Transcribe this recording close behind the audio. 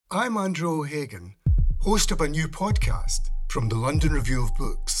I'm Andrew O'Hagan, host of a new podcast from the London Review of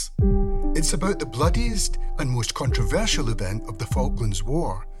Books. It's about the bloodiest and most controversial event of the Falklands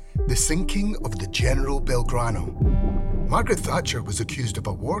War, the sinking of the General Belgrano. Margaret Thatcher was accused of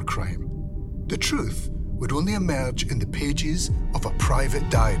a war crime. The truth would only emerge in the pages of a private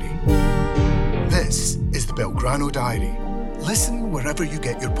diary. This is the Belgrano Diary. Listen wherever you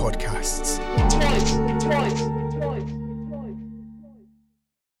get your podcasts. Twice.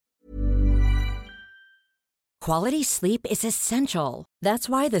 Quality sleep is essential. That's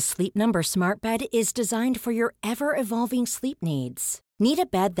why the Sleep Number Smart Bed is designed for your ever-evolving sleep needs. Need a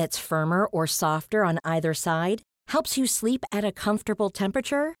bed that's firmer or softer on either side? Helps you sleep at a comfortable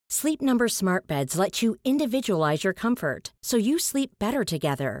temperature? Sleep Number Smart Beds let you individualize your comfort, so you sleep better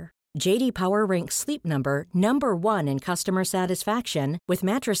together. J.D. Power ranks Sleep Number number 1 in customer satisfaction with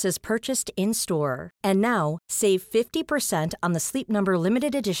mattresses purchased in-store. And now, save 50% on the Sleep Number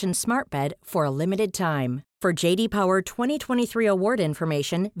Limited Edition Smart Bed for a limited time. For J.D. Power 2023 award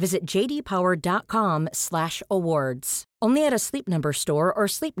information, visit jdpower.com/awards. Only at a Sleep Number store or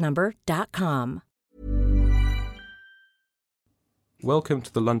sleepnumber.com. Welcome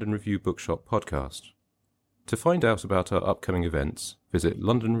to the London Review Bookshop podcast. To find out about our upcoming events, visit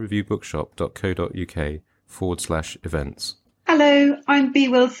londonreviewbookshop.co.uk/events. Hello, I'm Bea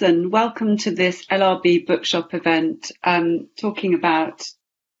Wilson. Welcome to this LRB Bookshop event, talking about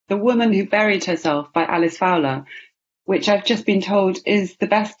The Woman Who Buried Herself by Alice Fowler, which I've just been told is the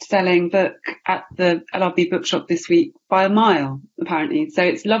best-selling book at the LRB Bookshop this week by a mile, apparently. So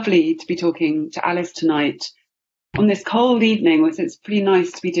it's lovely to be talking to Alice tonight on this cold evening, which it's pretty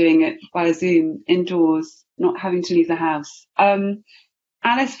nice to be doing it via Zoom, indoors, not having to leave the house.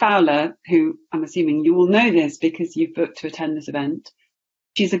 Alice Fowler, who I'm assuming you all know this because you've booked to attend this event,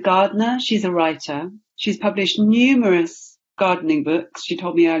 she's a gardener, she's a writer, she's published numerous gardening books. She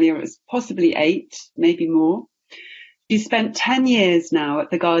told me earlier it was possibly 8, maybe more. She's spent 10 years now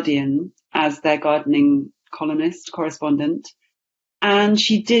at The Guardian as their gardening columnist, correspondent. And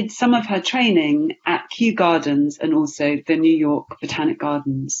she did some of her training at Kew Gardens and also the New York Botanic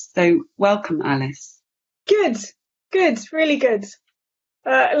Gardens. So welcome, Alice. Good, really good.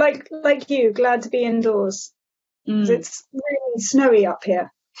 Like you, glad to be indoors. It's really snowy up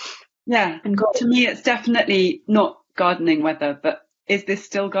here. Yeah, and to me it's definitely not gardening weather, but is this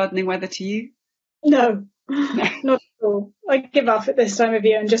still gardening weather to you? No, not at all. I give up at this time of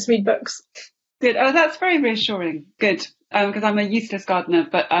year and just read books. Good. Oh, that's very reassuring. Good. Because I'm a useless gardener,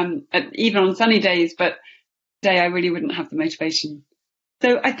 but even on sunny days, but today I really wouldn't have the motivation.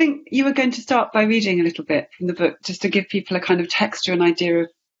 So I think you were going to start by reading a little bit from the book, just to give people a kind of texture and idea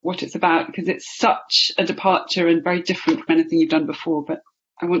of what it's about, because it's such a departure and very different from anything you've done before. But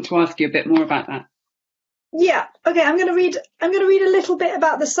I want to ask you a bit more about that. Yeah. Okay. I'm going to read a little bit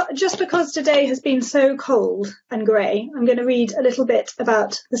about the sun, just because today has been so cold and grey. I'm going to read a little bit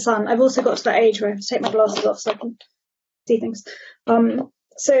about the sun. I've also got to that age where I have to take my glasses off so I can see things.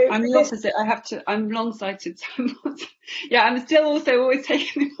 So I'm the opposite. I'm long-sighted. So I'm still also always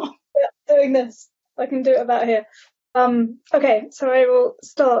taking them off. Yeah, doing this. I can do it about here. Okay. So I will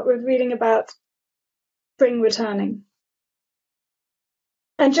start with reading about spring returning.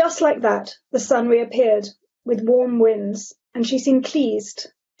 And just like that, the sun reappeared with warm winds, and she seemed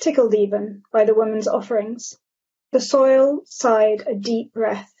pleased, tickled even, by the woman's offerings. The soil sighed a deep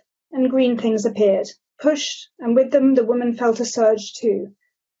breath, and green things appeared, pushed, and with them the woman felt a surge too,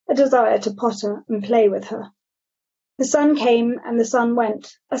 a desire to potter and play with her. The sun came and the sun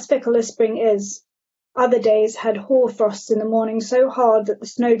went, as fickle as spring is. Other days had hoar-frosts in the morning so hard that the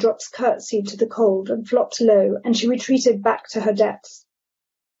snowdrops curtsied to the cold and flopped low, and she retreated back to her depths.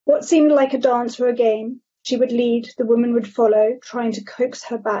 What seemed like a dance or a game, she would lead, the woman would follow, trying to coax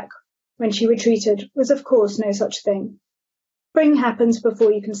her back when she retreated, was of course no such thing. Spring happens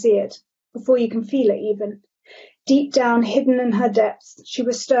before you can see it, before you can feel it even. Deep down, hidden in her depths, she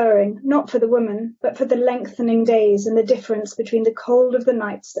was stirring, not for the woman, but for the lengthening days and the difference between the cold of the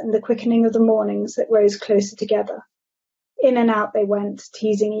nights and the quickening of the mornings that rose closer together. In and out they went,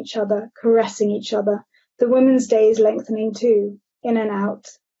 teasing each other, caressing each other, the woman's days lengthening too, in and out,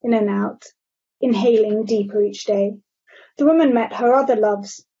 inhaling deeper each day. The woman met her other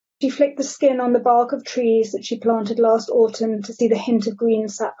loves. She flicked the skin on the bark of trees that she planted last autumn to see the hint of green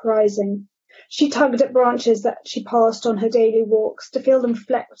sap rising. She tugged at branches that she passed on her daily walks to feel them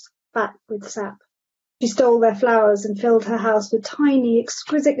flecked back with sap. She stole their flowers and filled her house with tiny,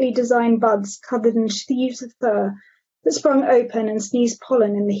 exquisitely designed buds covered in sheaves of fur that sprung open and sneezed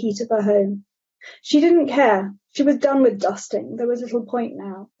pollen in the heat of her home. She didn't care. She was done with dusting. There was little point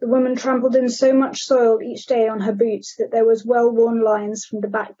now. The woman trampled in so much soil each day on her boots that there was well-worn lines from the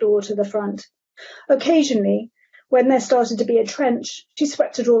back door to the front. Occasionally, when there started to be a trench, she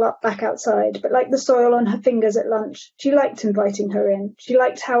swept it all up back outside, but like the soil on her fingers at lunch, she liked inviting her in. She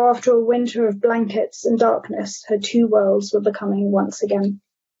liked how after a winter of blankets and darkness, her two worlds were becoming once again.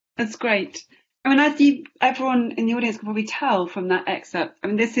 That's great. I mean, as everyone in the audience can probably tell from that excerpt, I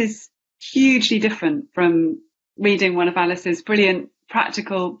mean, this is hugely different from reading one of Alice's brilliant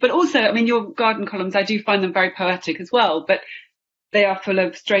practical, but also, I mean, your garden columns, I do find them very poetic as well, but they are full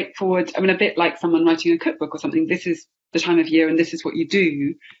of straightforward, I mean, a bit like someone writing a cookbook or something. This is the time of year and this is what you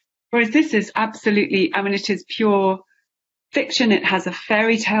do. Whereas this is absolutely, I mean, it is pure fiction. It has a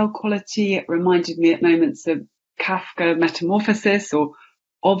fairy tale quality. It reminded me at moments of Kafka Metamorphosis or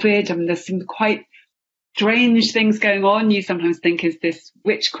Ovid. I mean, there's some quite strange things going on. You sometimes think, is this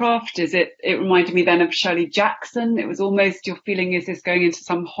witchcraft? It reminded me then of Shirley Jackson. It was almost, you're feeling, is this going into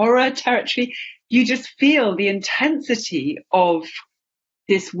some horror territory? You just feel the intensity of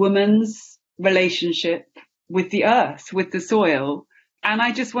this woman's relationship with the earth, with the soil. And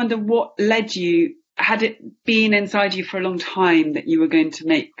I just wonder what led you, had it been inside you for a long time that you were going to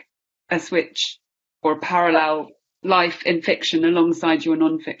make a switch or a parallel life in fiction alongside your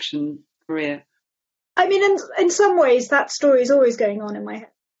non-fiction career? I mean, in some ways, that story is always going on in my head.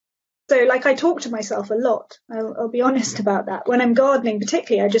 So, like, I talk to myself a lot. I'll be honest about that. When I'm gardening,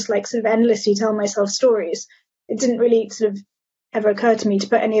 particularly, I just like sort of endlessly tell myself stories. It didn't really sort of ever occur to me to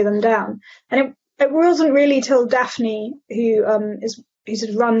put any of them down. And it wasn't really till Daphne, who sort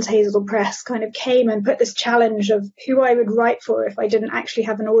of runs Hazel Press, kind of came and put this challenge of who I would write for if I didn't actually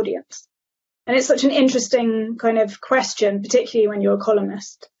have an audience. And it's such an interesting kind of question, particularly when you're a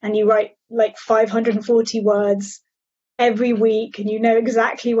columnist and you write like 540 words every week and you know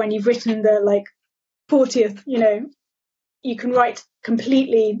exactly when you've written the like 40th, you know, you can write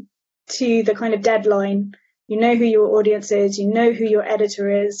completely to the kind of deadline. You know who your audience is, you know who your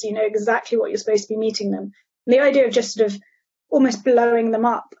editor is, you know exactly what you're supposed to be meeting them. And the idea of just sort of almost blowing them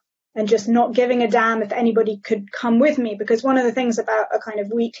up and just not giving a damn if anybody could come with me, because one of the things about a kind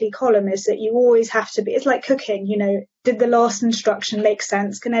of weekly column is that you always have to be, it's like cooking, you know, did the last instruction make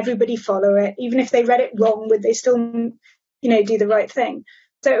sense? Can everybody follow it? Even if they read it wrong, would they still, you know, do the right thing?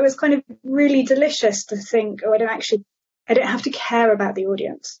 So it was kind of really delicious to think, oh, I don't have to care about the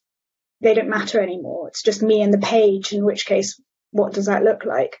audience. They don't matter anymore. It's just me and the page, in which case, what does that look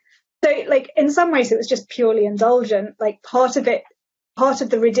like? So, like, in some ways, it was just purely indulgent. Like, part of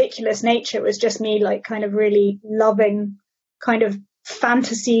the ridiculous nature was just me, like, kind of really loving kind of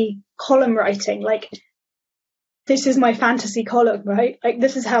fantasy column writing. Like, this is my fantasy column, right? Like,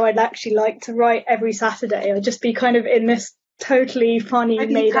 this is how I'd actually like to write every Saturday. I'd just be kind of in this totally funny,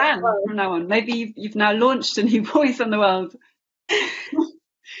 maybe made up world. From now on. Maybe you've now launched a new voice on the world.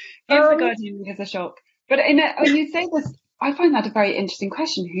 Give the Guardian as a shock. But when you say this, I find that a very interesting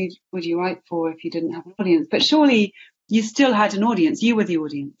question. Who would you write for if you didn't have an audience? But surely you still had an audience. You were the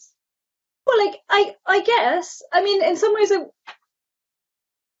audience. Well, like, I guess. I mean, in some ways,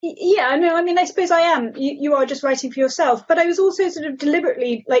 yeah, no, I mean, I suppose I am. You are just writing for yourself. But I was also sort of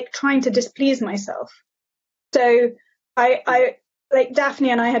deliberately, like, trying to displease myself. So I like,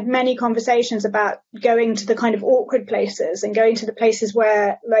 Daphne and I had many conversations about going to the kind of awkward places and going to the places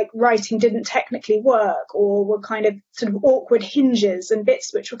where, like, writing didn't technically work or were kind of sort of awkward hinges and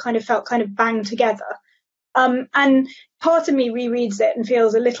bits which were kind of felt kind of banged together. And part of me rereads it and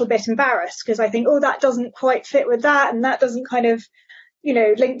feels a little bit embarrassed because I think, oh, that doesn't quite fit with that, and that doesn't kind of, you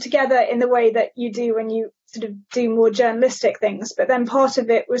know, link together in the way that you do when you sort of do more journalistic things. But then part of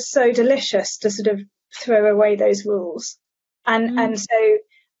it was so delicious to sort of throw away those rules. And so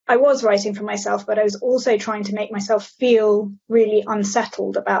I was writing for myself, but I was also trying to make myself feel really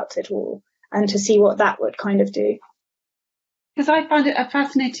unsettled about it all and to see what that would kind of do. Because I found it a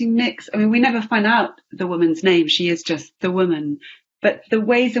fascinating mix. I mean, we never find out the woman's name. She is just the woman. But the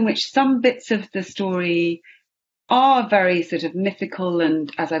ways in which some bits of the story are very sort of mythical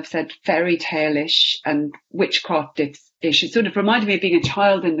and, as I've said, fairy tale-ish and witchcraft-ish. It sort of reminded me of being a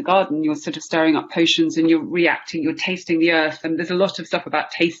child in the garden. You're sort of stirring up potions and you're reacting, you're tasting the earth. And there's a lot of stuff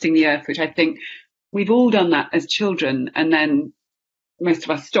about tasting the earth, which I think we've all done that as children. And then most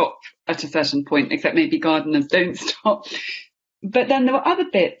of us stop at a certain point, except maybe gardeners don't stop. But then there were other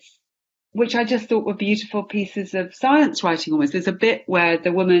bits which I just thought were beautiful pieces of science writing almost. There's a bit where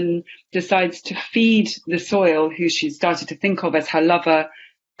the woman decides to feed the soil, who she started to think of as her lover,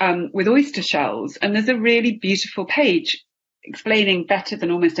 with oyster shells. And there's a really beautiful page explaining better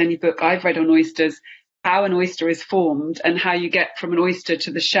than almost any book I've read on oysters how an oyster is formed and how you get from an oyster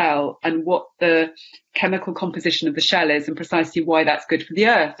to the shell and what the chemical composition of the shell is and precisely why that's good for the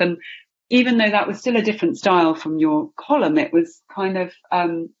earth. And even though that was still a different style from your column, it was kind of,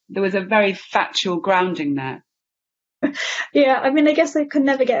 there was a very factual grounding there. Yeah, I mean, I guess I could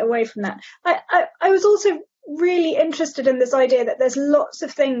never get away from that. I was also really interested in this idea that there's lots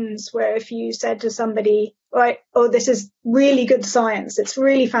of things where if you said to somebody, right, oh, this is really good science, it's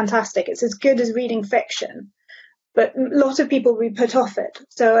really fantastic, it's as good as reading fiction, but a lot of people would be put off it.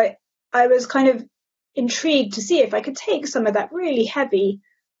 So I was kind of intrigued to see if I could take some of that really heavy,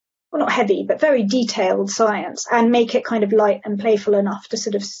 well, not heavy, but very detailed science and make it kind of light and playful enough to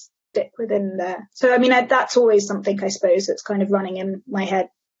sort of stick within there. So, I mean, that's always something, I suppose, that's kind of running in my head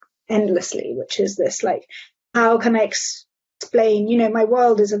endlessly, which is this, like, how can I explain, you know, my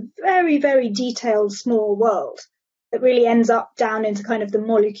world is a very, very detailed, small world that really ends up down into kind of the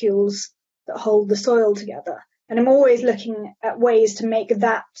molecules that hold the soil together. And I'm always looking at ways to make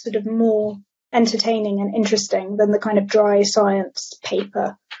that sort of more entertaining and interesting than the kind of dry science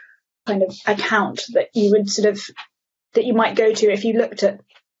paper kind of account that you would sort of, that you might go to if you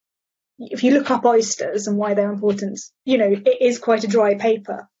look up oysters and why they're important. You know, it is quite a dry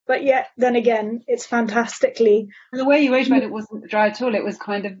paper. But yet, then again, it's fantastically... The way you wrote about it wasn't dry at all. It was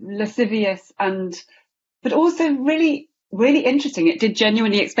kind of lascivious but also really, really interesting. It did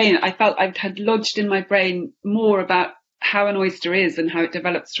genuinely explain it. I felt I had lodged in my brain more about how an oyster is and how it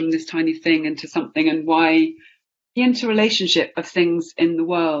develops from this tiny thing into something and why the interrelationship of things in the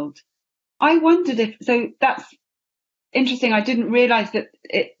world. I wondered so that's interesting. I didn't realise that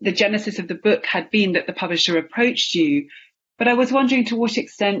the genesis of the book had been that the publisher approached you. But I was wondering to what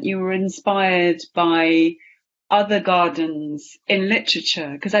extent you were inspired by other gardens in literature,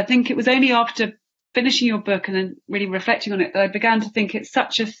 because I think it was only after finishing your book and then really reflecting on it that I began to think it's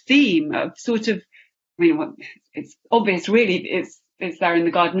such a theme of sort of, I mean, it's obvious really, it's there in the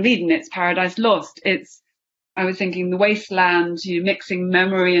Garden of Eden, it's Paradise Lost, I was thinking the wasteland, you know, mixing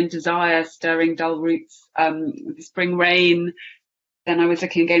memory and desire, stirring dull roots, with the spring rain. Then I was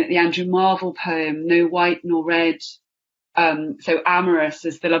looking again at the Andrew Marvell poem, No White Nor Red. So amorous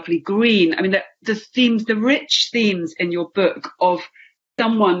as the lovely green. I mean, the themes, the rich themes in your book of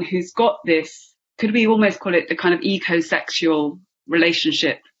someone who's got this, could we almost call it the kind of ecosexual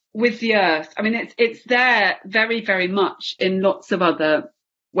relationship with the earth? I mean, it's there very, very much in lots of other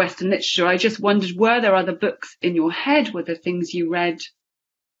Western literature. I just wondered, were there other books in your head? Were there things you read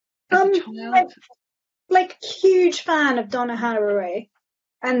as a child? Like huge fan of Donna Haraway.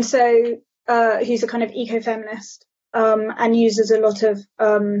 And so he's a kind of ecofeminist. And uses a lot of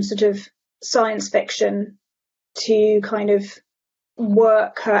sort of science fiction to kind of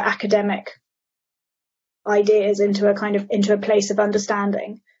work her academic ideas into a place of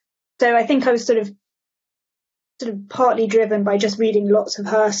understanding. So I think I was sort of partly driven by just reading lots of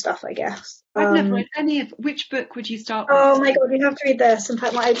her stuff, I guess. I've never read any of. Which book would you start with? Oh my god, you have to read this. In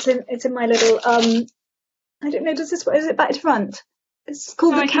fact, it's in my little I don't know. Is it back to front? It's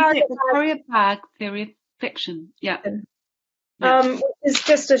called The Carrier Bag Theory of Fiction. Yeah. It's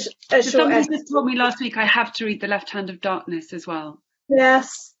just a short. Somebody just told me last week I have to read The Left Hand of Darkness as well.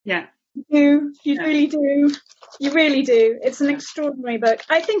 Yes. Yeah. You really do. You really do. It's an extraordinary book.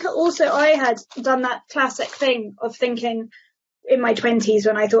 I think also I had done that classic thing of thinking in my 20s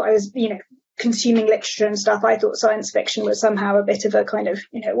when I thought I was, you know, consuming literature and stuff. I thought science fiction was somehow a bit of a kind of,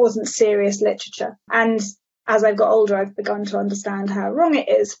 you know, it wasn't serious literature. And as I've got older, I've begun to understand how wrong it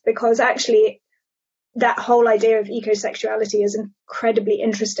is, because actually that whole idea of ecosexuality is incredibly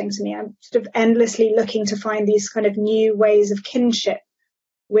interesting to me. I'm sort of endlessly looking to find these kind of new ways of kinship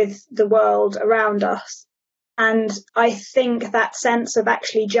with the world around us. And I think that sense of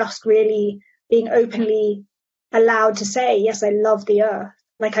actually just really being openly allowed to say, yes, I love the earth.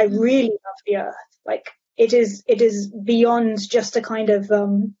 Like, I really love the earth. Like, it is beyond just a kind of,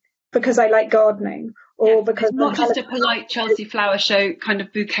 because I like gardening, or because it's not just a polite Chelsea Flower Show kind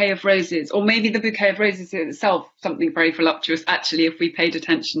of bouquet of roses, or maybe the bouquet of roses is itself something very voluptuous, actually, if we paid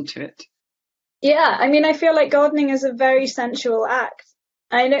attention to it. Yeah, I mean, I feel like gardening is a very sensual act.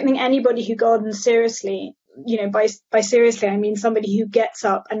 I don't think anybody who gardens seriously, you know, by seriously, I mean somebody who gets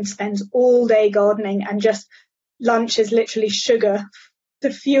up and spends all day gardening and just lunch is literally sugar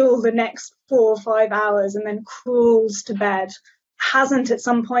to fuel the next 4 or 5 hours and then crawls to bed, hasn't at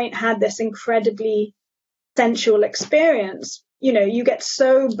some point had this incredibly sensual experience. You know, you get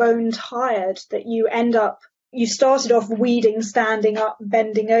so bone tired that you started off weeding, standing up,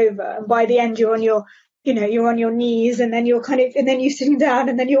 bending over, and by the end you're on your knees, and then you're sitting down,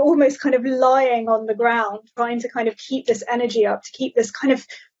 and then you're almost kind of lying on the ground, trying to kind of keep this energy up, to keep this kind of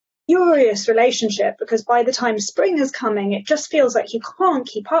furious relationship, because by the time spring is coming, it just feels like you can't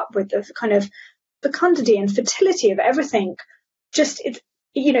keep up with the kind of fecundity and fertility of everything. Just,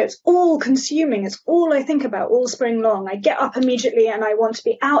 it's all consuming. It's all I think about all spring long. I get up immediately and I want to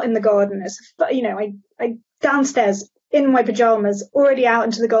be out in the garden. I downstairs in my pajamas, already out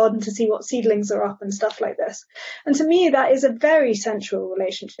into the garden to see what seedlings are up and stuff like this. And to me, that is a very sensual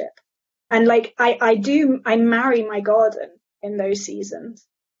relationship. And like, I marry my garden in those seasons.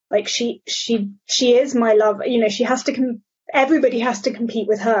 Like she is my love. She has to, everybody has to compete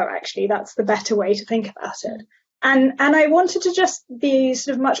with her. Actually, that's the better way to think about it. And I wanted to just be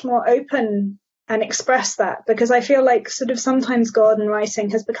sort of much more open and express that, because I feel like sort of sometimes garden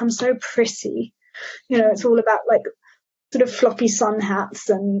writing has become so prissy. It's all about like sort of floppy sun hats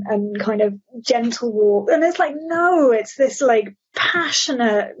and kind of gentle walk. And it's like, no, it's this like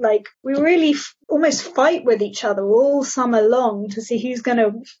passionate, like we really almost fight with each other all summer long to see who's going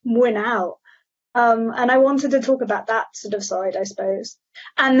to win out. And I wanted to talk about that sort of side, I suppose.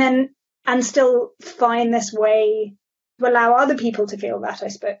 And still find this way to allow other people to feel that, I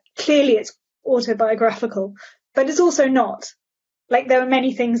suppose. Clearly it's autobiographical, but it's also not. Like there are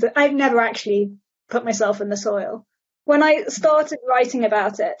many things that I've never actually put myself in the soil. When I started writing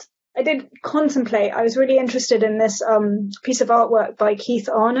about it, I did contemplate, I was really interested in this piece of artwork by Keith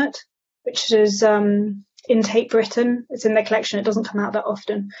Arnott, which is in Tate Britain. It's in their collection. It doesn't come out that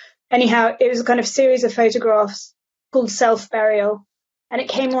often. Anyhow, it was a kind of series of photographs called Self-Burial. And it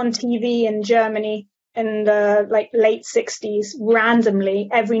came on TV in Germany in the like late 60s, randomly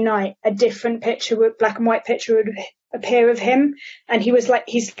every night, a different picture, black and white picture would appear of him. And he's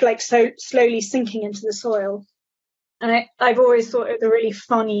so slowly sinking into the soil. And I've always thought it was a really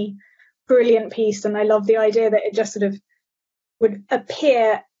funny, brilliant piece. And I love the idea that it just sort of would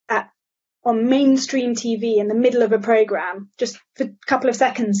appear on mainstream TV in the middle of a program, just for a couple of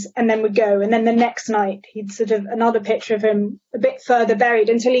seconds, and then would go. And then the next night, he'd sort of another picture of him a bit further buried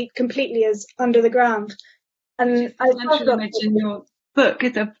until he completely is under the ground. And I mentioned image in your book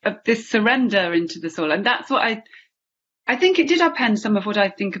is of this surrender into the soil. And that's what I think it did upend some of what I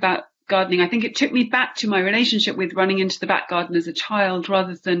think about gardening. I think it took me back to my relationship with running into the back garden as a child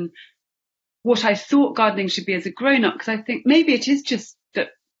rather than what I thought gardening should be as a grown-up, because I think maybe it is just that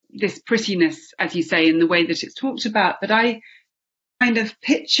this prettiness, as you say, in the way that it's talked about, but I kind of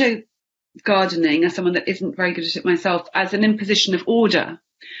picture gardening, as someone that isn't very good at it myself, as an imposition of order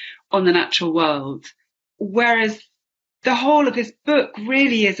on the natural world. Whereas the whole of this book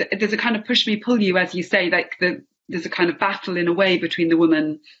really is, there's a kind of push me, pull you, as you say, like there's a kind of battle in a way between the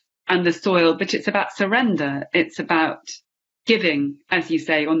woman and the soil, but it's about surrender. It's about giving, as you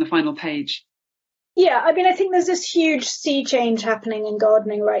say, on the final page. Yeah, I mean, I think there's this huge sea change happening in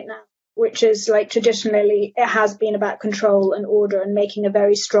gardening right now, which is like traditionally it has been about control and order and making a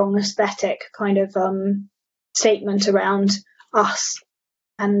very strong aesthetic kind of statement around us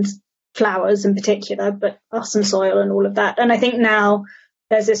and flowers in particular, but us and soil and all of that. And I think now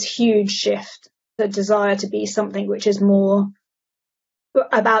there's this huge shift, the desire to be something which is more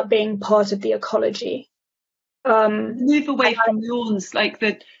about being part of the ecology. Move away from lawns like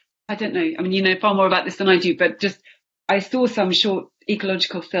that. I don't know. I mean, you know far more about this than I do, but just I saw some short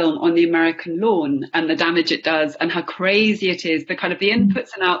ecological film on the American lawn and the damage it does and how crazy it is. The kind of the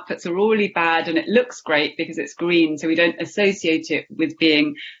inputs and outputs are all really bad, and it looks great because it's green. So we don't associate it with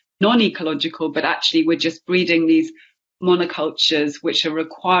being non-ecological, but actually we're just breeding these monocultures, which are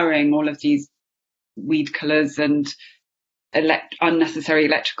requiring all of these weed killers and unnecessary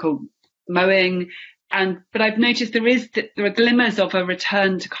electrical mowing. But I've noticed there are glimmers of a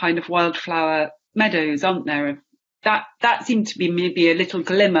return to kind of wildflower meadows, aren't there? That seemed to be maybe a little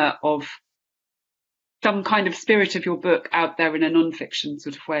glimmer of some kind of spirit of your book out there in a non-fiction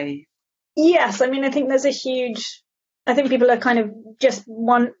sort of way. Yes, I mean, I think people are kind of just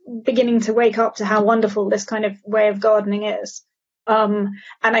beginning to wake up to how wonderful this kind of way of gardening is. And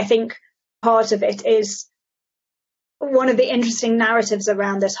I think part of it is one of the interesting narratives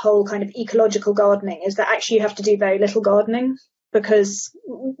around this whole kind of ecological gardening is that actually you have to do very little gardening, because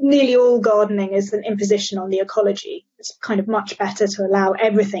nearly all gardening is an imposition on the ecology. It's kind of much better to allow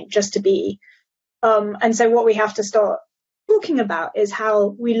everything just to be. And so what we have to start talking about is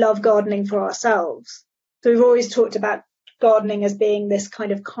how we love gardening for ourselves. So we've always talked about gardening as being this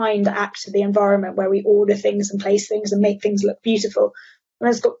kind of kind act to the environment where we order things and place things and make things look beautiful. And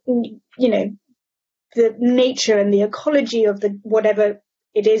it's got, you know, the nature and the ecology of the whatever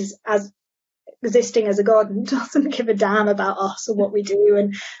it is as existing as a garden doesn't give a damn about us or what we do,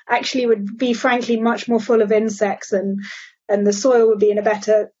 and actually would be frankly much more full of insects and and the soil would be in a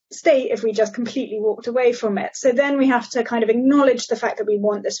better state if we just completely walked away from it. So then we have to kind of acknowledge the fact that we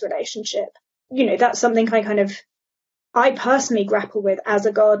want this relationship. That's something I personally grapple with as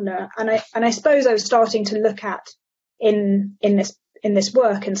a gardener, and I suppose I was starting to look at in this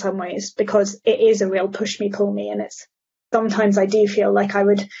work in some ways, because it is a real push me pull me, and it's sometimes I do feel like I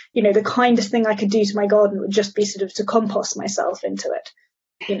would, the kindest thing I could do to my garden would just be sort of to compost myself into it.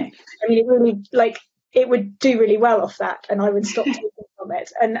 It really, it would do really well off that, and I would stop taking from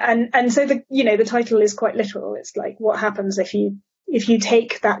it. And so the title is quite literal. It's like, what happens if you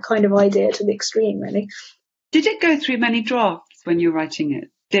take that kind of idea to the extreme, really. Did it go through many drafts when you were writing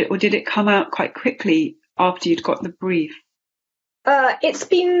it? Or did it come out quite quickly after you'd got the brief? It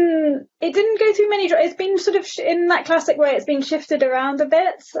didn't go through many drafts. It's been sort of in that classic way. It's been shifted around a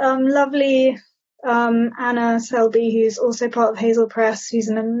bit. Lovely Anna Selby, who's also part of Hazel Press, who's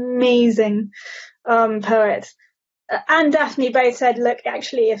an amazing poet, and Daphne both said, look,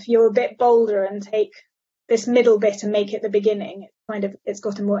 actually, if you're a bit bolder and take this middle bit and make it the beginning, it's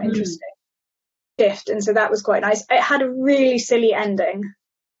got a more interesting shift. And so that was quite nice. It had a really silly ending,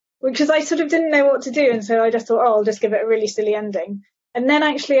 because I sort of didn't know what to do, and so I just thought, I'll just give it a really silly ending. And then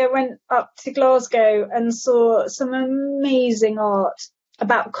actually I went up to Glasgow and saw some amazing art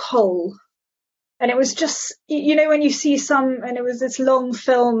about coal. And it was just, when you see and it was this long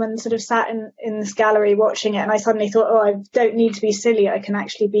film, and sort of sat in this gallery watching it, and I suddenly thought, I don't need to be silly. I can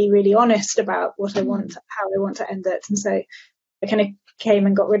actually be really honest about what I want, how I want to end it. And so I kind of came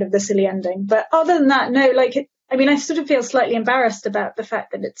and got rid of the silly ending. But other than that, no, I sort of feel slightly embarrassed about the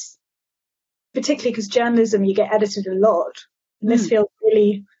fact that it's, particularly because journalism, you get edited a lot. And this feels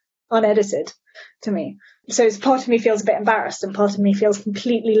really unedited to me. So part of me feels a bit embarrassed, and part of me feels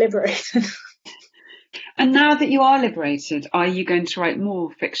completely liberated. And now that you are liberated, are you going to write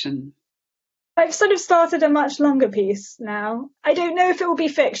more fiction? I've sort of started a much longer piece now. I don't know if it will be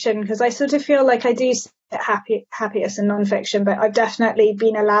fiction, because I sort of feel like I do sit happiest in non-fiction, but I've definitely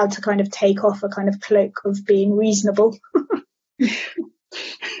been allowed to kind of take off a kind of cloak of being reasonable.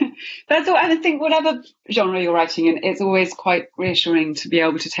 That's all. And I think whatever genre you're writing in, it's always quite reassuring to be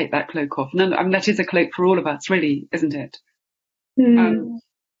able to take that cloak off. That is a cloak for all of us, really, isn't it?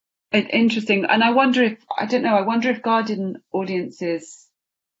 Interesting. And I wonder if Guardian audiences,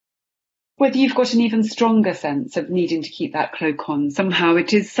 whether you've got an even stronger sense of needing to keep that cloak on. Somehow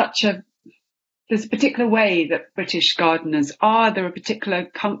it is there's a particular way that British gardeners are. There are particular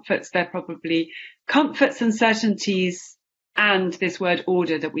comforts. They're probably comforts and certainties, and this word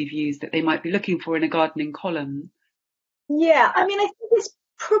order that we've used, that they might be looking for in a gardening column. Yeah, I think it's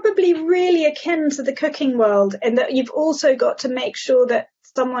probably really akin to the cooking world, in that you've also got to make sure that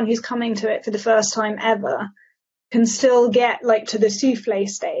someone who's coming to it for the first time ever can still get to the souffle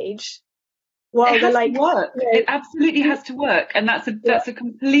stage. While it has to work. It absolutely has to work, and that's a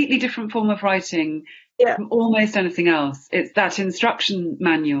completely different form of writing from almost anything else. It's that instruction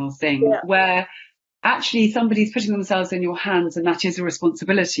manual thing where actually somebody's putting themselves in your hands, and that is a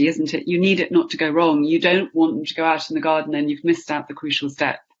responsibility, isn't it? You need it not to go wrong. You don't want them to go out in the garden and you've missed out the crucial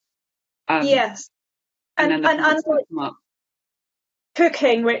step. Yes, and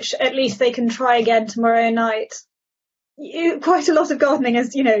cooking, which at least they can try again tomorrow night. Quite a lot of gardening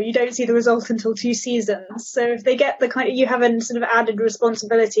is, you don't see the result until 2 seasons. So if they get you have a sort of added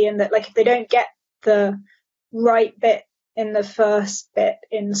responsibility in that, if they don't get the right bit in the first bit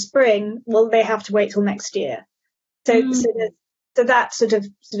in spring, well, they have to wait till next year. So that sort of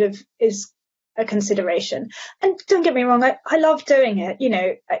is a consideration. And don't get me wrong, I love doing it.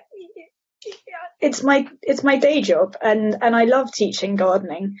 It's my day job, and I love teaching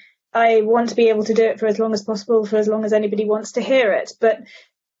gardening. I want to be able to do it for as long as possible, for as long as anybody wants to hear it. But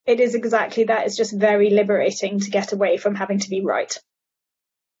it is exactly that. It's just very liberating to get away from having to be right.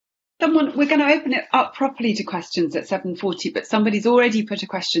 We're going to open it up properly to questions at 7:40, but somebody's already put a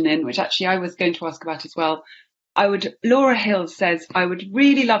question in, which actually I was going to ask about as well. Laura Hill says, I would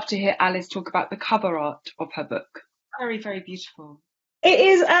really love to hear Alice talk about the cover art of her book. Very, very beautiful. It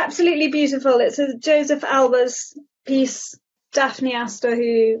is absolutely beautiful. It's a Joseph Albers piece. Daphne Astor,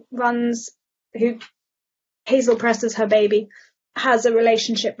 who Hazel Press is her baby, has a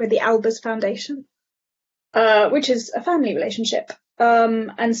relationship with the Albers Foundation, which is a family relationship.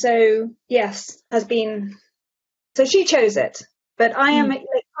 And so, yes, so she chose it, but I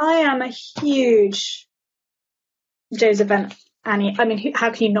am a huge Joseph and Annie.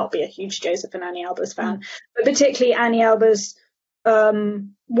 How can you not be a huge Joseph and Annie Albers fan? But particularly Annie Albers'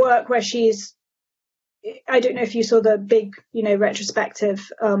 work, where I don't know if you saw the big,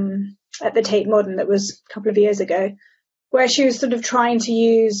 retrospective at the Tate Modern that was a couple of years ago, where she was sort of trying to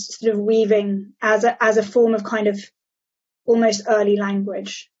use sort of weaving as a form of kind of almost early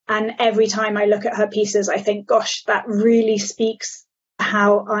language. And every time I look at her pieces, I think, gosh, that really speaks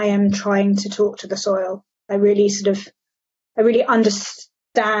how I am trying to talk to the soil. I really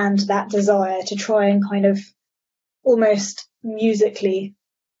understand that desire to try and kind of almost musically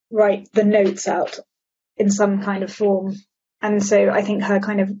write the notes out in some kind of form. And so I think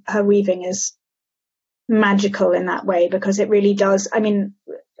her weaving is magical in that way, because it really does. I mean,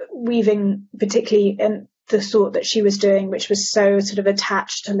 weaving, particularly in the sort that she was doing, which was so sort of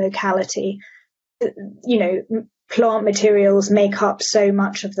attached to locality, you know, plant materials make up so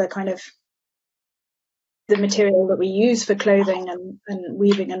much of the kind of the material that we use for clothing and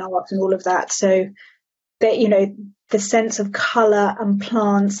weaving and art and all of that. So that, you know, the sense of colour and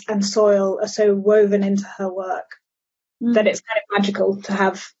plants and soil are so woven into her work that it's kind of magical to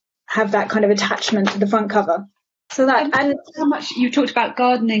have that kind of attachment to the front cover. So that, and how much you talked about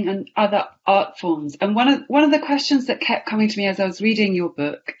gardening and other art forms, and one of the questions that kept coming to me as I was reading your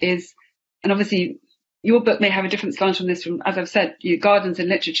book is, and obviously your book may have a different slant on this from, as I've said, gardens and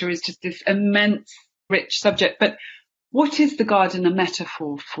literature is just this immense, rich subject. But what is the garden a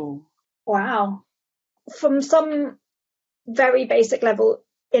metaphor for? Wow. From some very basic level,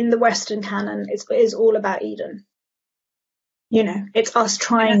 in the Western canon, it is all about Eden. You know, it's us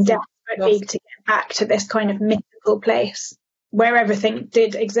trying desperately to get back to this kind of mythical place where everything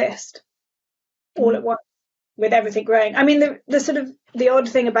did exist all at once, with everything growing. I mean, the sort of the odd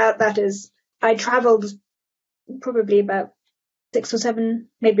thing about that is I travelled probably about 6 or 7,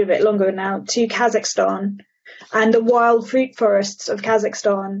 maybe a bit longer now, to Kazakhstan, and the wild fruit forests of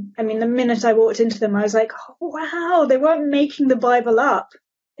Kazakhstan. I mean, the minute I walked into them, I was like, oh, wow, they weren't making the Bible up.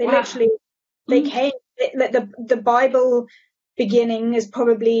 They literally, they came, the Bible beginning is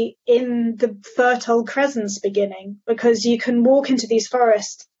probably in the Fertile Crescent's beginning, because you can walk into these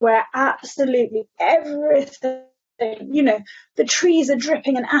forests where absolutely everything, you know, the trees are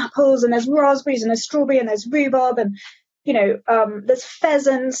dripping in apples, and there's raspberries and there's strawberry and there's rhubarb, and you know, there's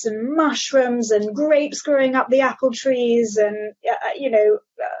pheasants and mushrooms and grapes growing up the apple trees, and you know,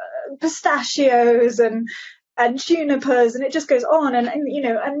 pistachios and junipers, and it just goes on, and you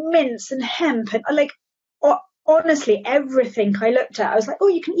know, and mints and hemp, and like honestly, everything I looked at, I was like, oh,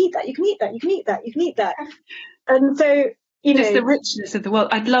 you can eat that, you can eat that, you can eat that, you can eat that, and so. You know, it's the richness of the world.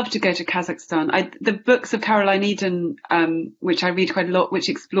 I'd love to go to Kazakhstan. The books of Caroline Eden, which I read quite a lot, which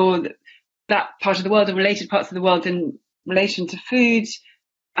explore that part of the world and related parts of the world in relation to food,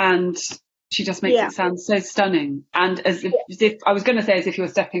 and she just makes it sound so stunning. And as if I was going to say as if you're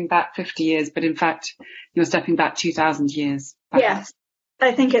stepping back 50 years, but in fact you're stepping back 2,000 years. Perhaps. Yes,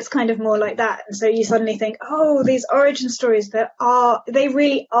 I think it's kind of more like that. And so you suddenly think, oh, these origin stories they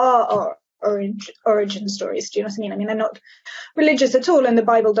really are origin stories. Do you know what I mean? I mean, they're not religious at all, and the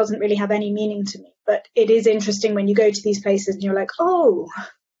Bible doesn't really have any meaning to me. But it is interesting when you go to these places and you're like, oh,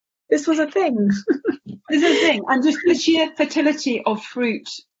 this was a thing. This is a thing. And just the sheer fertility of fruit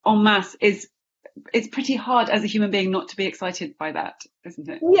en masse it's pretty hard as a human being not to be excited by that, isn't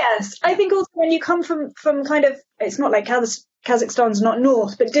it? Yes. I think also when you come from kind of, it's not like Kazakhstan's not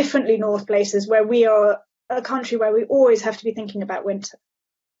north, but differently north places where we are a country where we always have to be thinking about winter.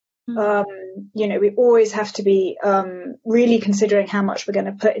 You know, we always have to be really considering how much we're going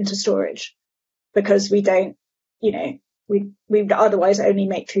to put into storage, because we don't, you know, we would otherwise only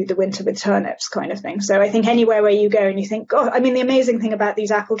make through the winter with turnips kind of thing. So I think anywhere where you go and you think, God, I mean, the amazing thing about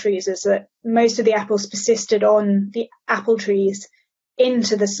these apple trees is that most of the apples persisted on the apple trees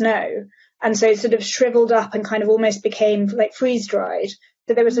into the snow. And so it sort of shriveled up and kind of almost became like freeze dried.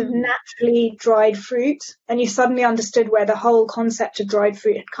 So there was a naturally dried fruit, and you suddenly understood where the whole concept of dried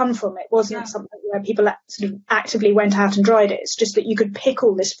fruit had come from. It wasn't something where people sort of actively went out and dried it. It's just that you could pick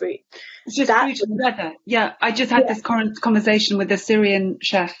all this fruit. It's just fruit and weather. Yeah, I just had this conversation with a Syrian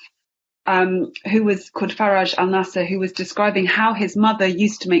chef who was called Faraj Al-Nasser, who was describing how his mother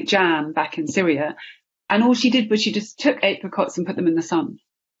used to make jam back in Syria, and all she did was she just took apricots and put them in the sun.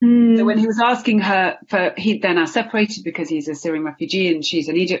 So when he was asking her they're now separated because he's a Syrian refugee and she's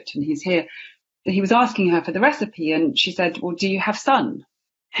in Egypt and he's here. So he was asking her for the recipe, and she said, well, do you have sun?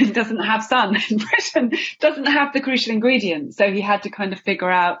 It doesn't have sun in Britain, doesn't have the crucial ingredient. So he had to kind of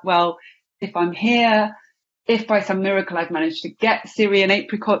figure out, well, if I'm here, if by some miracle I've managed to get Syrian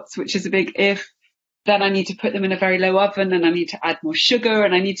apricots, which is a big if, then I need to put them in a very low oven, and I need to add more sugar,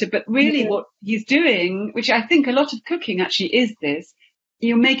 and but really what he's doing, which I think a lot of cooking actually is this,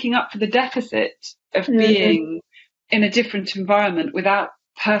 you're making up for the deficit of being in a different environment without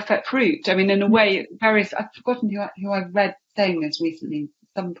perfect fruit. I mean, in a way, I've forgotten who I read saying this recently,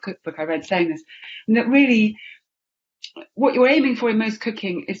 some cookbook I read saying this, and that really what you're aiming for in most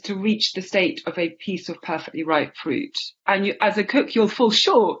cooking is to reach the state of a piece of perfectly ripe fruit. And you, as a cook, you'll fall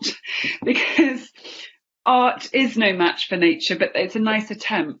short because art is no match for nature, but it's a nice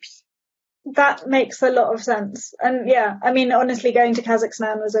attempt. That makes a lot of sense. And yeah, I mean, honestly, going to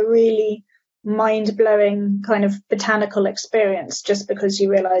Kazakhstan was a really mind-blowing kind of botanical experience, just because you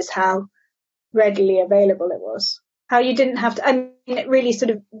realize how readily available it was. How you didn't have to, I mean, it really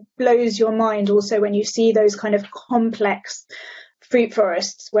sort of blows your mind also when you see those kind of complex fruit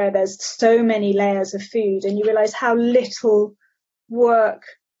forests where there's so many layers of food, and you realize how little work,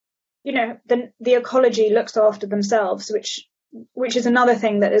 you know, the ecology looks after themselves, which is another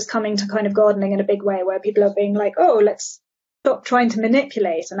thing that is coming to kind of gardening in a big way, where people are being like, oh, let's stop trying to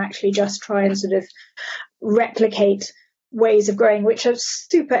manipulate and actually just try and sort of replicate ways of growing, which are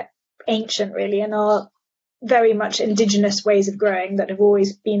super ancient really, and are very much indigenous ways of growing that have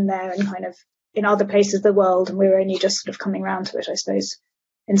always been there and kind of in other places of the world, and we're only just sort of coming around to it, I suppose,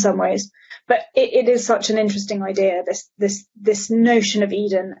 in some ways. But it is such an interesting idea, this notion of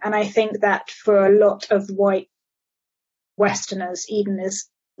Eden. And I think that for a lot of white Westerners, Eden is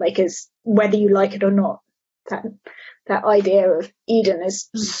whether you like it or not, that idea of Eden is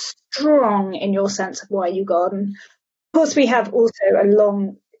strong in your sense of why you garden. Of course, we have also a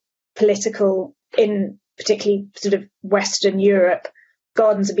long political, in particularly sort of Western Europe,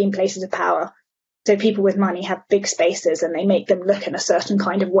 gardens have been places of power. So people with money have big spaces and they make them look in a certain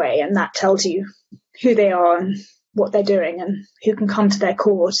kind of way, and that tells you who they are and what they're doing and who can come to their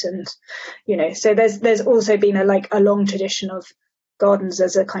court. And, you know, so there's also been a long tradition of gardens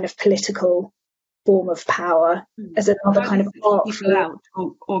as a kind of political form of power, as another kind of art people out,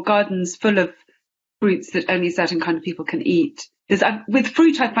 or gardens full of fruits that only certain kind of people can eat. With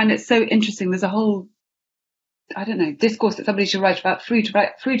fruit, I find it so interesting. There's a whole, I don't know, discourse that somebody should write about fruit. Right?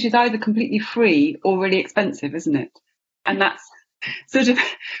 Fruit is either completely free or really expensive, isn't it? And that's sort of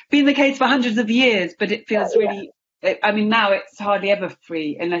been the case for hundreds of years, but it feels really, I mean, now it's hardly ever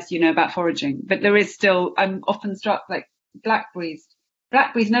free unless you know about foraging. But there is still, I'm often struck, like blackberries.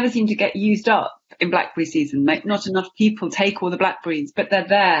 Blackberries never seem to get used up in blackberry season. Like, not enough people take all the blackberries, but they're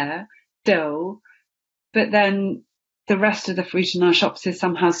there still. But then the rest of the fruit in our shops is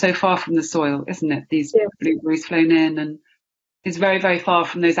somehow so far from the soil, isn't it? These blueberries flown in, and is very, very far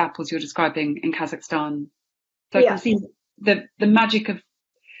from those apples you're describing in Kazakhstan. So I can see the magic of,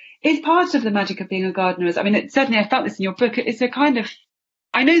 it's part of the magic of being a gardener. I mean, certainly I felt this in your book. It's a kind of,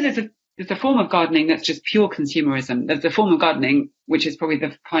 I know there's a form of gardening that's just pure consumerism. There's a form of gardening, which is probably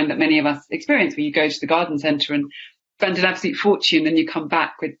the kind that many of us experience, where you go to the garden centre and spend an absolute fortune, and you come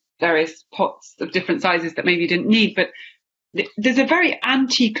back with various pots of different sizes that maybe you didn't need. But there's a very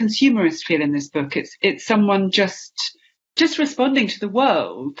anti-consumerist feel in this book. It's someone just responding to the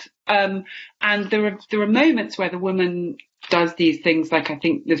world. And there are moments where the woman does these things. Like, I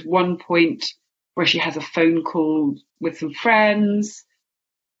think there's one point where she has a phone call with some friends.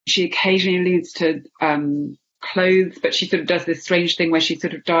 She occasionally alludes to clothes, but she sort of does this strange thing where she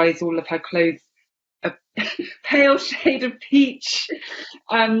sort of dyes all of her clothes a pale shade of peach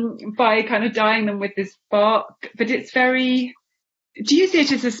by kind of dyeing them with this bark. But it's very, do you see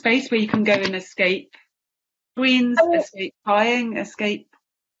it as a space where you can go and escape greens, escape buying, escape?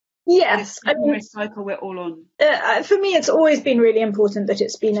 Yes. I mean, cycle we're all on. For me, it's always been really important that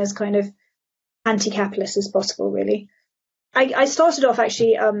it's been as kind of anti-capitalist as possible, really. I started off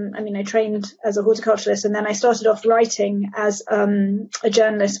actually, I trained as a horticulturalist, and then I started off writing as a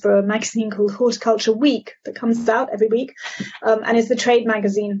journalist for a magazine called Horticulture Week that comes out every week, and is the trade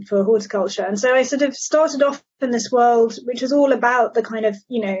magazine for horticulture. And so I sort of started off in this world, which is all about the kind of,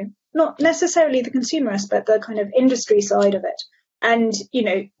 you know, not necessarily the consumerist, but the kind of industry side of it. And, you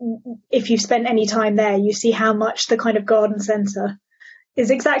know, if you've spent any time there, you see how much the kind of garden centre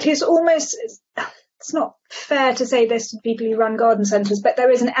is exactly, it's not fair to say this to people who run garden centres, but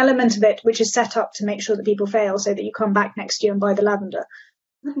there is an element of it which is set up to make sure that people fail, so that you come back next year and buy the lavender.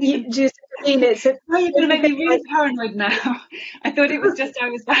 You're going to make me really paranoid now. I thought it was just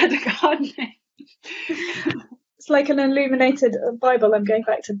I was bad at gardening. It's like an illuminated Bible. I'm going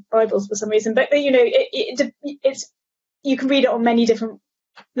back to Bibles for some reason, but you know, it's you can read it on many different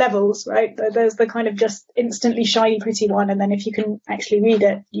levels, right? There's the kind of just instantly shiny pretty one, and then if you can actually read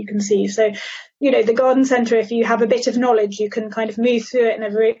it, you can see. So, you know, the garden centre, if you have a bit of knowledge, you can kind of move through it in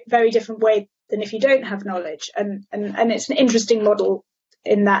a very, very different way than if you don't have knowledge. And it's an interesting model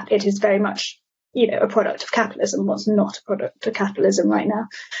in that it is very much, you know, a product of capitalism. What's not a product of capitalism right now?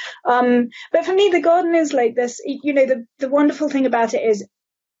 But for me, the garden is like this. You know, the wonderful thing about it is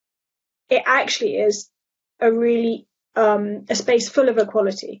it actually is a really a space full of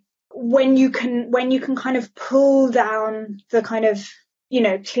equality. when you can kind of pull down the kind of,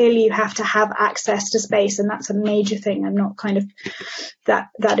 clearly you have to have access to space, and that's a major thing. I'm not kind of,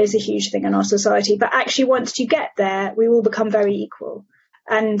 that is a huge thing in our society. But actually, once you get there, we all become very equal.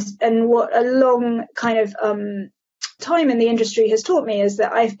 And what a long kind of time in the industry has taught me is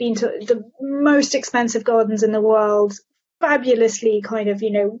that I've been to the most expensive gardens in the world, fabulously kind of,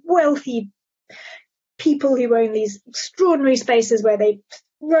 wealthy people who own these extraordinary spaces where they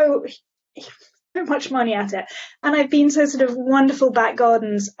throw so much money at it. And I've been to sort of wonderful back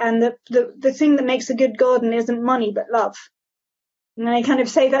gardens, and the thing that makes a good garden isn't money but love. And I kind of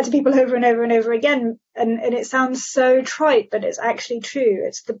say that to people over and over and over again, and it sounds so trite, but it's actually true.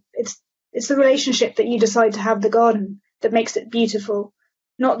 It's the relationship that you decide to have the garden that makes it beautiful,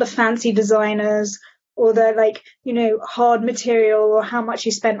 not the fancy designers or the hard material or how much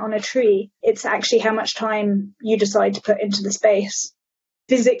you spent on a tree. It's actually how much time you decide to put into the space,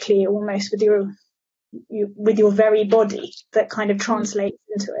 physically, almost with your very body, that kind of translates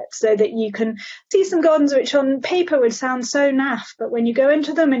into it, so that you can see some gardens which on paper would sound so naff, but when you go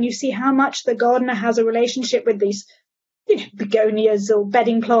into them and you see how much the gardener has a relationship with these begonias or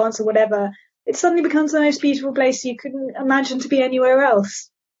bedding plants or whatever, it suddenly becomes the most beautiful place you couldn't imagine to be anywhere else,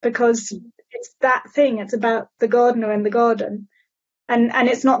 because it's that thing. It's about the gardener and the garden, and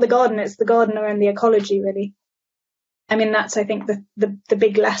it's not the garden, it's the gardener and the ecology, really. I mean, that's, I think, the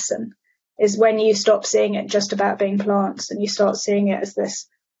big lesson is when you stop seeing it just about being plants and you start seeing it as this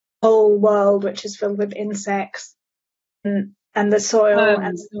whole world which is filled with insects and the soil.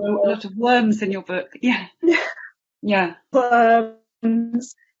 And a lot of worms in your book. Yeah. Yeah.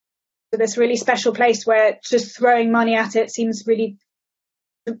 Worms. This really special place where just throwing money at it seems really,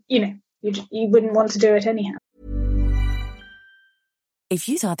 you wouldn't want to do it anyhow. If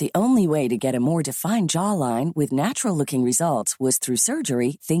you thought the only way to get a more defined jawline with natural-looking results was through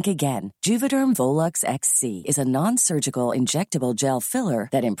surgery, think again. Juvederm Volux XC is a non-surgical injectable gel filler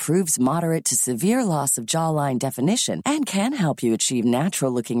that improves moderate to severe loss of jawline definition and can help you achieve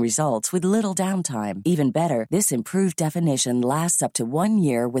natural-looking results with little downtime. Even better, this improved definition lasts up to 1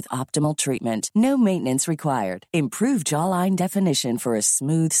 year with optimal treatment. No maintenance required. Improve jawline definition for a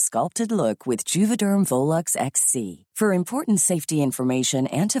smooth, sculpted look with Juvederm Volux XC. For important safety information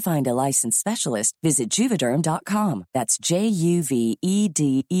and to find a licensed specialist, visit Juvederm.com. That's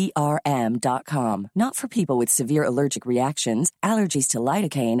JUVEDERM.com. Not for people with severe allergic reactions, allergies to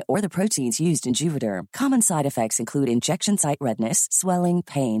lidocaine, or the proteins used in Juvederm. Common side effects include injection site redness, swelling,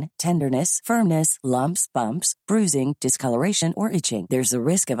 pain, tenderness, firmness, lumps, bumps, bruising, discoloration, or itching. There's a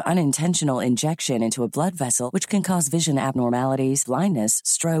risk of unintentional injection into a blood vessel, which can cause vision abnormalities, blindness,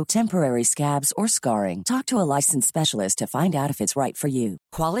 stroke, temporary scabs, or scarring. Talk to a licensed specialist to find out if it's right for you.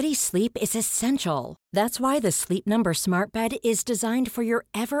 Quality sleep is essential. That's why the Sleep Number Smart Bed is designed for your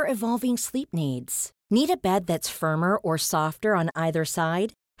ever-evolving sleep needs. Need a bed that's firmer or softer on either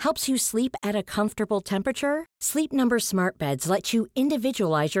side? Helps you sleep at a comfortable temperature? Sleep Number Smart Beds let you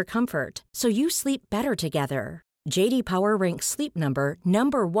individualize your comfort, so you sleep better together. J.D. Power ranks Sleep Number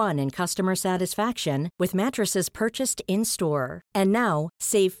number 1 in customer satisfaction with mattresses purchased in-store. And now,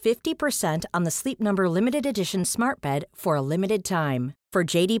 save 50% on the Sleep Number Limited Edition Smart Bed for a limited time. For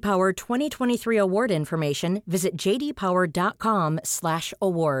J.D. Power 2023 award information, visit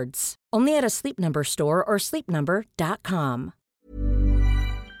jdpower.com/awards. Only at a Sleep Number store or sleepnumber.com.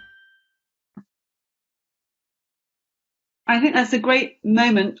 I think that's a great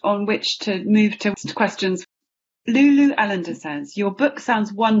moment on which to move to questions. Lulu Allender says, your book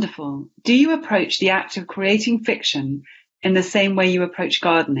sounds wonderful. Do you approach the act of creating fiction in the same way you approach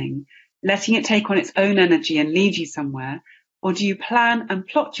gardening, letting it take on its own energy and lead you somewhere? Or do you plan and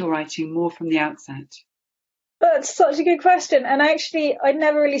plot your writing more from the outset? That's such a good question. And actually, I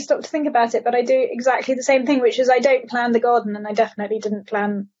never really stopped to think about it, but I do exactly the same thing, which is I don't plan the garden, and I definitely didn't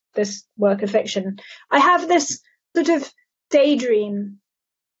plan this work of fiction. I have this sort of daydream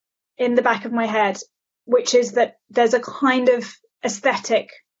in the back of my head, which is that there's a kind of aesthetic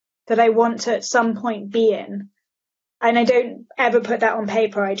that I want to at some point be in. And I don't ever put that on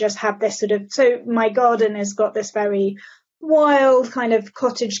paper. I just have this sort of, so my garden has got this very wild kind of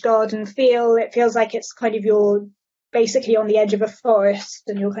cottage garden feel. It feels like it's kind of you're basically on the edge of a forest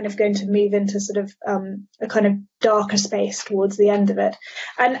and you're kind of going to move into sort of a kind of darker space towards the end of it.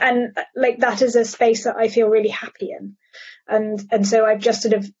 And like that is a space that I feel really happy in. And so I've just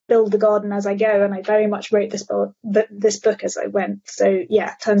sort of build the garden as I go, and I very much wrote this book as I went. So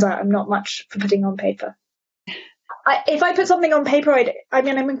yeah, turns out I'm not much for putting on paper. If I put something on paper,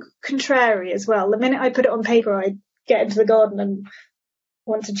 I'm contrary as well. The minute I put it on paper, I get into the garden and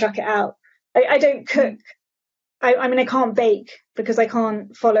want to chuck it out. I don't cook. I mean, I can't bake because I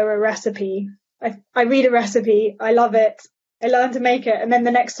can't follow a recipe. I read a recipe, I love it, I learn to make it, and then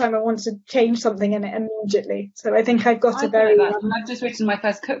the next time I want to change something in it immediately. So I think I've got a very... I've just written my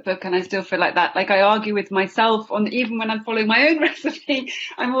first cookbook and I still feel like that. Like I argue with myself on, even when I'm following my own recipe,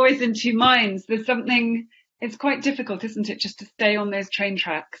 I'm always in two minds. There's something, it's quite difficult, isn't it, just to stay on those train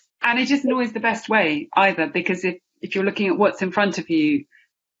tracks. And it isn't always the best way either, because if you're looking at what's in front of you,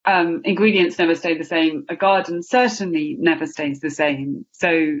 ingredients never stay the same. A garden certainly never stays the same.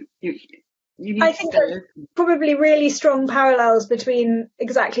 So I think there's probably really strong parallels between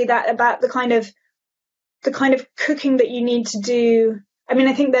exactly that, about the kind of cooking that you need to do. I mean,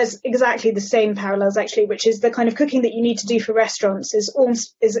 I think there's exactly the same parallels actually, which is the kind of cooking that you need to do for restaurants is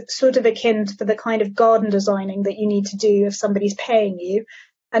sort of akin to the kind of garden designing that you need to do if somebody's paying you.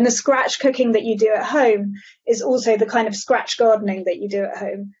 And the scratch cooking that you do at home is also the kind of scratch gardening that you do at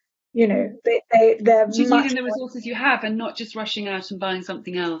home. You know, they're just using the resources you have and not just rushing out and buying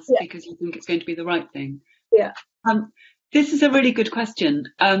something else because you think it's going to be the right thing. Yeah. This is a really good question.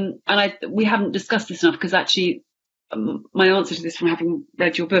 And we haven't discussed this enough, because actually my answer to this from having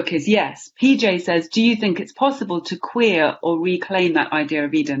read your book is yes. PJ says, do you think it's possible to queer or reclaim that idea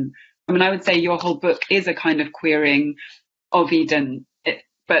of Eden? I mean, I would say your whole book is a kind of queering of Eden,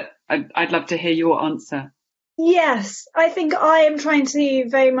 but I'd love to hear your answer. Yes, I think I am trying to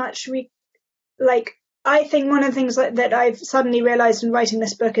very much I think one of the things that I've suddenly realized in writing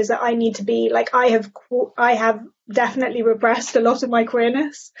this book is that I need to be like, I have definitely repressed a lot of my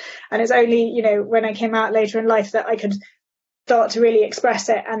queerness, and it's only, you know, when I came out later in life that I could start to really express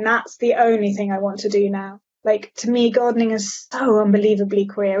it, and that's the only thing I want to do now. Like, to me, gardening is so unbelievably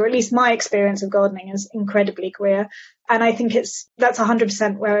queer, or at least my experience of gardening is incredibly queer, and I think that's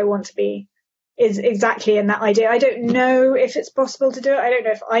 100% where I want to be. Is exactly in that idea. I don't know if it's possible to do it. I don't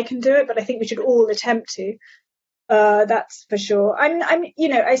know if I can do it, but I think we should all attempt to. That's for sure. I'm, you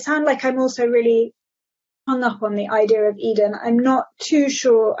know, I sound like I'm also really hung up on the idea of Eden. I'm not too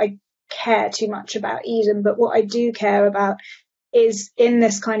sure I care too much about Eden, but what I do care about is in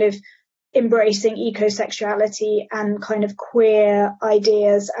this kind of embracing ecosexuality and kind of queer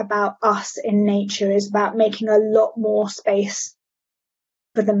ideas about us in nature is about making a lot more space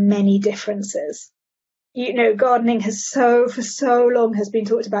for the many differences. You know, gardening for so long has been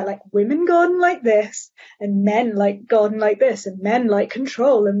talked about, like, women garden like this, and men like garden like this, and men like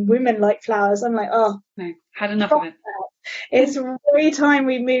control, and women like flowers. I'm like, oh, no, had enough of it. It's way time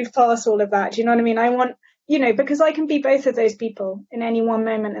we move past all of that. Do you know what I mean? I want, you know, because I can be both of those people in any one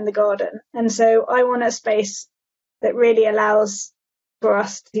moment in the garden. And so I want a space that really allows for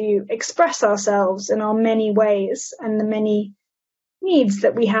us to express ourselves in our many ways and the many needs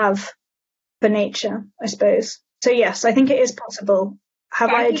that we have for nature, I suppose. So yes, I think it is possible.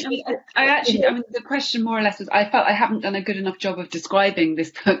 I mean, the question more or less is, I felt I haven't done a good enough job of describing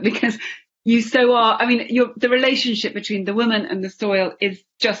this book, because you so are, I mean, the relationship between the woman and the soil is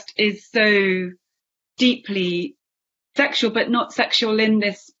so deeply sexual, but not sexual in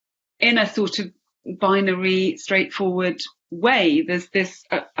a sort of binary, straightforward way. There's this,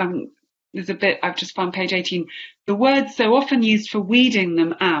 there's a bit, I've just found page 18. The words so often used for weeding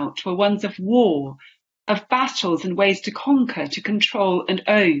them out were ones of war, of battles and ways to conquer, to control and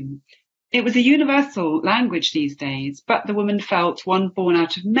own. It was a universal language these days, but the woman felt one born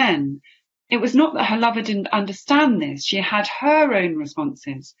out of men. It was not that her lover didn't understand this. She had her own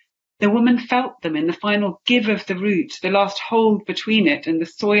responses. The woman felt them in the final give of the root, the last hold between it and the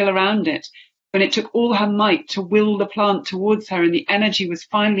soil around it, when it took all her might to will the plant towards her and the energy was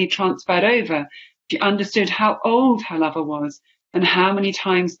finally transferred over. She understood how old her lover was and how many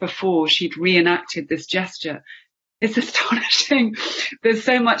times before she'd reenacted this gesture. It's astonishing. There's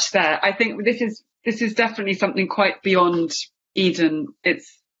so much there. I think this is definitely something quite beyond Eden.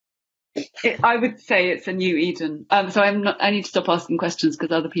 I would say it's a new Eden. So I need to stop asking questions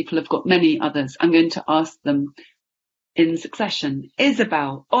because other people have got many others. I'm going to ask them in succession.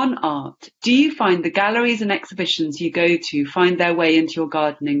 Isabel, on art, do you find the galleries and exhibitions you go to find their way into your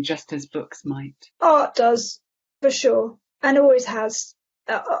gardening just as books might? Art does, for sure, and always has.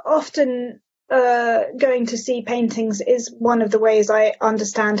 Often going to see paintings is one of the ways I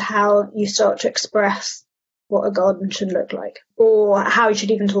understand how you start to express what a garden should look like, or how you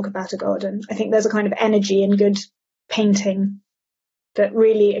should even talk about a garden. I think there's a kind of energy in good painting that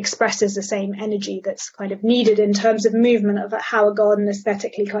really expresses the same energy that's kind of needed in terms of movement of how a garden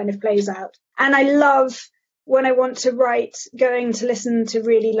aesthetically kind of plays out. And I love, when I want to write, going to listen to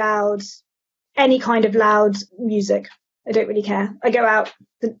really loud, any kind of loud music. I don't really care. I go out,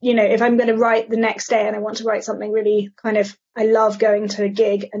 if I'm going to write the next day and I want to write something really kind of, I love going to a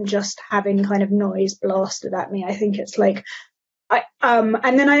gig and just having kind of noise blasted at me. I think it's like, and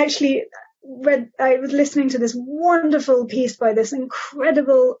then I actually I was listening to this wonderful piece by this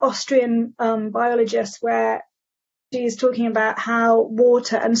incredible Austrian biologist where she's talking about how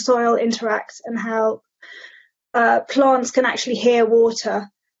water and soil interact and how plants can actually hear water.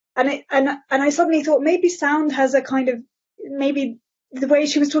 And I suddenly thought maybe sound has a kind of, maybe the way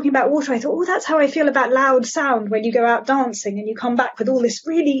she was talking about water, I thought, oh, that's how I feel about loud sound when you go out dancing and you come back with all this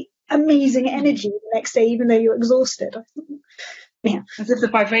really amazing energy the next day, even though you're exhausted. Yeah. As if the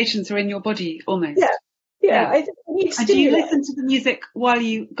vibrations are in your body almost. Yeah. I need to and do you listen to the music while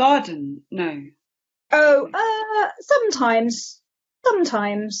you garden? No. Oh, sometimes.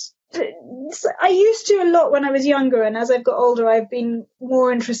 I used to a lot when I was younger, and as I've got older, I've been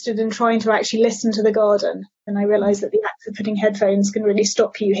more interested in trying to actually listen to the garden. And I realised that the act of putting headphones can really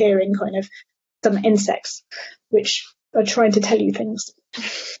stop you hearing kind of some insects, which are trying to tell you things.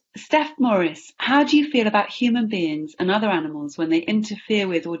 Steph Morris, how do you feel about human beings and other animals when they interfere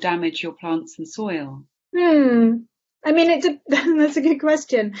with or damage your plants and soil? I mean, that's a good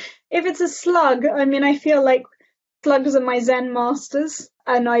question. If it's a slug, I mean, I feel like slugs are my Zen masters,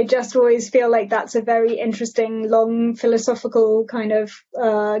 and I just always feel like that's a very interesting, long, philosophical kind of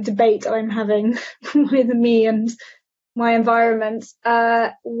debate I'm having with me and my environment.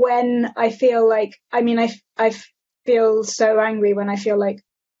 When I feel like, I mean, I feel so angry when I feel like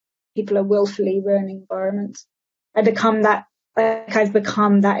people are willfully ruining environments. I've become that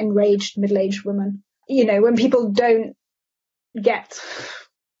enraged middle-aged woman. When people don't get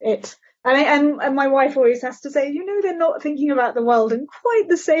it. And my wife always has to say, they're not thinking about the world in quite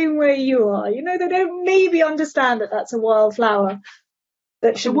the same way you are. They don't maybe understand that that's a wildflower.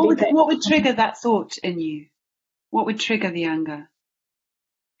 So what would trigger that thought in you? What would trigger the anger?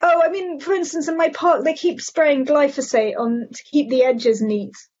 Oh, I mean, for instance, in my park, they keep spraying glyphosate to keep the edges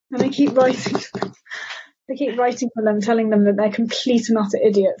neat. And I keep writing for them, telling them that they're complete and utter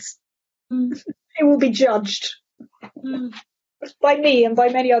idiots. They will be judged. By me and by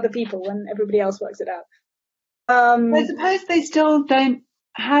many other people when everybody else works it out. I suppose they still don't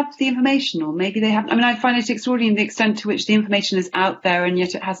have the information, or maybe they have. I mean, I find it extraordinary the extent to which the information is out there and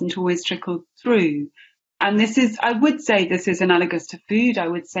yet it hasn't always trickled through. And I would say this is analogous to food. I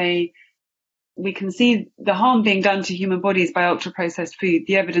would say we can see the harm being done to human bodies by ultra-processed food.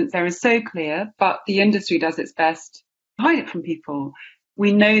 The evidence there is so clear, but the industry does its best to hide it from people.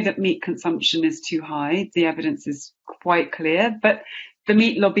 We know that meat consumption is too high. The evidence is quite clear, but the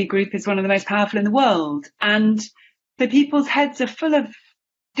meat lobby group is one of the most powerful in the world. And the people's heads are full of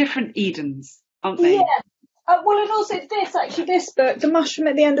different Edens, aren't they? Yeah. Well, and also this book, The Mushroom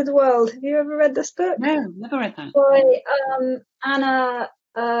at the End of the World. Have you ever read this book? No, never read that. By Anna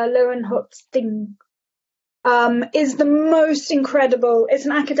Lowenhut-Sting. Is the most incredible. It's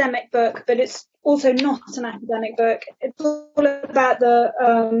an academic book, but it's also not an academic book. It's all about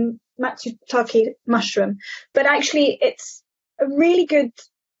the Matsutake mushroom, but actually it's a really good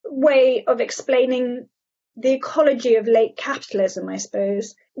way of explaining the ecology of late capitalism, I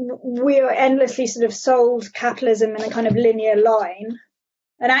suppose. We are endlessly sort of sold capitalism in a kind of linear line,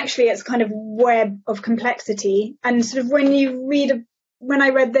 and actually it's kind of web of complexity. And sort of when I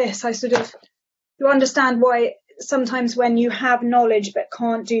read this, you understand why sometimes when you have knowledge but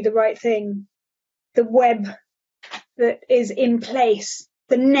can't do the right thing, the web that is in place,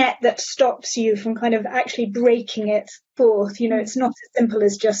 the net that stops you from kind of actually breaking it forth, it's not as simple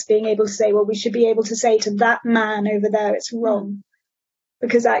as just being able to say, well, we should be able to say to that man over there, it's wrong.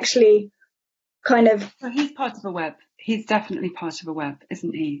 Because actually Well, he's part of a web. He's definitely part of a web,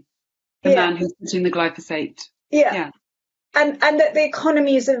 isn't he? The man who's putting the glyphosate. Yeah. And that the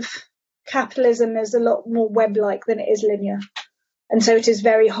economies of capitalism is a lot more web-like than it is linear. And so it is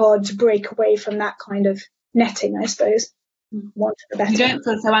very hard to break away from that kind of netting, I suppose. You don't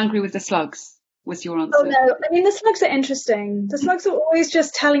feel so angry with the slugs, was your answer? Oh, no. I mean, the slugs are interesting. The slugs are always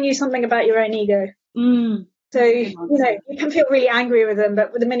just telling you something about your own ego. So, you can feel really angry with them,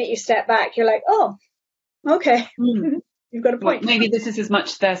 but the minute you step back, you're like, oh, okay. You've got a point. Well, maybe this is as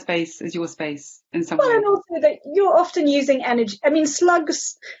much their space as your space in some way. Well, and also that you're often using energy. I mean,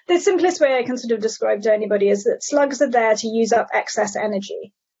 slugs, the simplest way I can sort of describe to anybody is that slugs are there to use up excess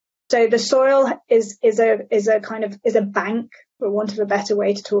energy. So the soil is a bank, for want of a better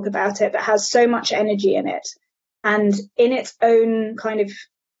way to talk about it, that has so much energy in it. And in its own kind of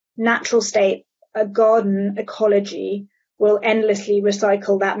natural state, a garden ecology will endlessly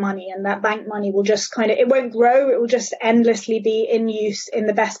recycle that money, and that bank money will just it won't grow, it will just endlessly be in use in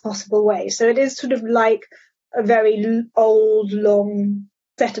the best possible way. So it is sort of like a very old, long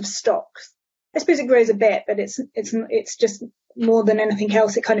set of stalks. I suppose it grows a bit, but it's just more than anything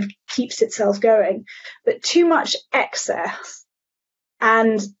else, it kind of keeps itself going. But too much excess,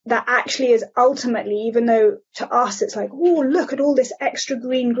 and that actually is ultimately, even though to us it's like, oh, look at all this extra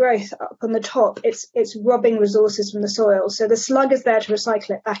green growth up on the top, it's robbing resources from the soil. So the slug is there to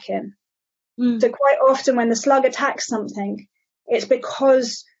recycle it back in. So quite often when the slug attacks something, it's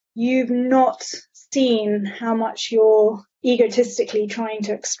because you've not seen how much you're egotistically trying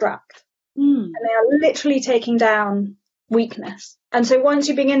to extract. And they are literally taking down weakness. And so once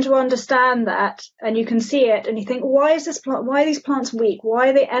you begin to understand that, and you can see it, and you think, why are these plants weak? Why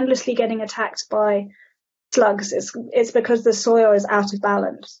are they endlessly getting attacked by slugs? It's because the soil is out of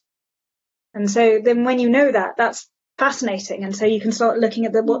balance. And so then when you know that, that's fascinating. And so you can start looking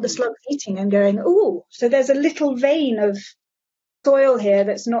at what the slug's eating and going, oh, so there's a little vein of soil here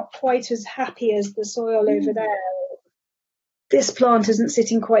that's not quite as happy as the soil over there. This plant isn't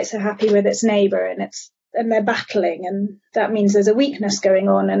sitting quite so happy with its neighbour, and they're battling, and that means there's a weakness going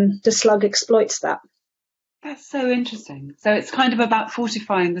on, and the slug exploits that. That's so interesting. So it's kind of about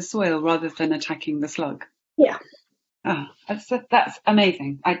fortifying the soil rather than attacking the slug. Yeah. Oh, that's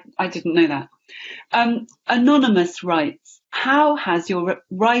amazing. I didn't know that. Anonymous writes, how has your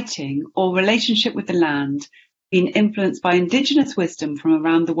writing or relationship with the land been influenced by Indigenous wisdom from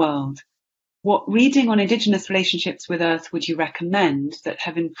around the world? What reading on Indigenous relationships with Earth would you recommend that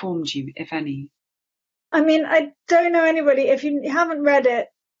have informed you, if any? I mean, I don't know anybody. If you haven't read it,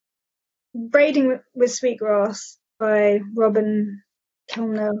 Braiding with Sweetgrass by Robin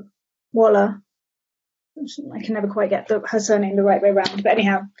Kellner Waller. I can never quite get her surname the right way around. But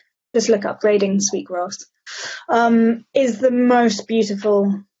anyhow, just look up Braiding Sweetgrass. Is the most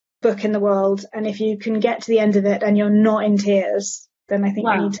beautiful book in the world. And if you can get to the end of it and you're not in tears, then I think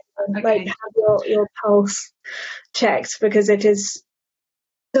you need to have your pulse checked, because it is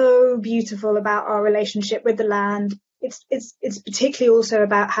so beautiful about our relationship with the land. It's particularly also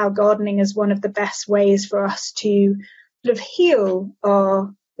about how gardening is one of the best ways for us to sort of heal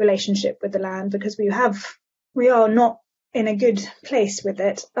our relationship with the land, because we are not in a good place with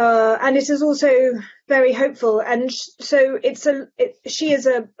it, and it is also very hopeful. And so she is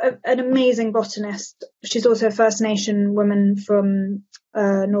an amazing botanist. She's also a First Nation woman from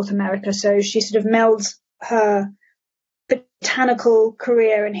North America, so she sort of melds her botanical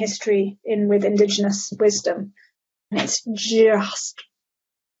career and history in with Indigenous wisdom, and it's just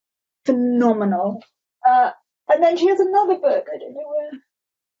phenomenal. And then she has another book, I don't know where,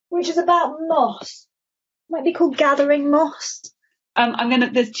 which is about moss. It might be called Gathering Moss.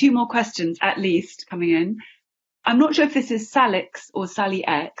 There's two more questions at least coming in. I'm not sure if this is Salix or Sally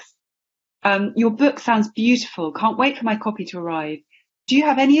X. Your book sounds beautiful. Can't wait for my copy to arrive. Do you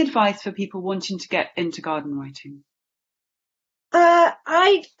have any advice for people wanting to get into garden writing?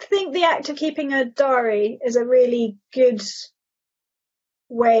 I think the act of keeping a diary is a really good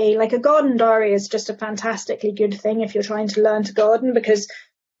way. Like, a garden diary is just a fantastically good thing if you're trying to learn to garden, because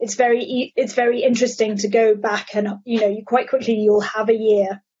it's very interesting to go back and, you quite quickly you'll have a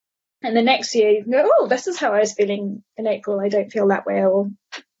year, and the next year you can go, oh, this is how I was feeling in April. I don't feel that way, or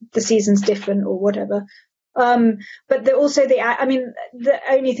the season's different, or whatever. But the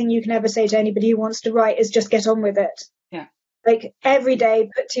only thing you can ever say to anybody who wants to write is just get on with it. Yeah. Like, every day,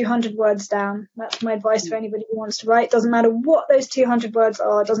 put 200 words down. That's my advice for anybody who wants to write. Doesn't matter what those 200 words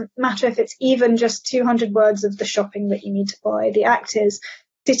are. It doesn't matter if it's even just 200 words of the shopping that you need to buy. The act is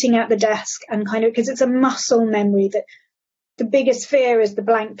sitting at the desk and because it's a muscle memory, that the biggest fear is the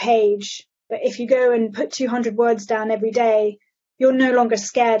blank page. But if you go and put 200 words down every day, you're no longer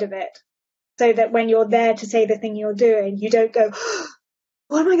scared of it. So that when you're there to say the thing you're doing, you don't go, oh,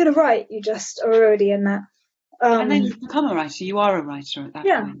 what am I going to write? You just are already in that. And then you become a writer. You are a writer at that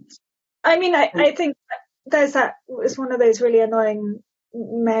point. I mean, I think there's it's one of those really annoying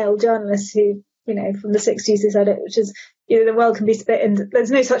male journalists who, from the 60s who said it, which is, the world can be split into,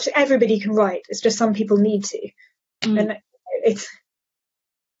 there's no such, everybody can write. It's just some people need to. And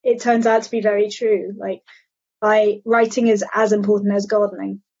it turns out to be very true. Like, writing is as important as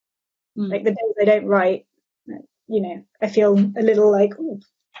gardening. Like, the days I don't write, I feel a little like,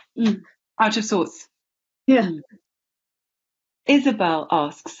 out of sorts. Yeah. Isabel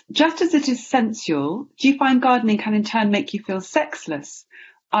asks, just as it is sensual, do you find gardening can in turn make you feel sexless?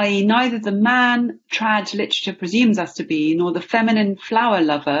 I.e., neither the man trad literature presumes us to be, nor the feminine flower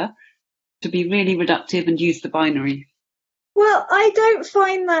lover to be really reductive and use the binary. Well, I don't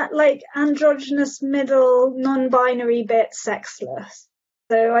find that, like, androgynous middle non-binary bit sexless.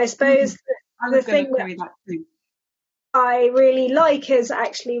 So I suppose the thing that I really like is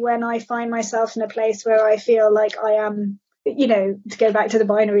actually when I find myself in a place where I feel like I am, to go back to the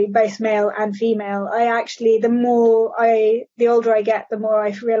binary, both male and female. The older I get, the more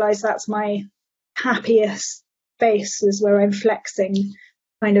I realize that's my happiest space, is where I'm flexing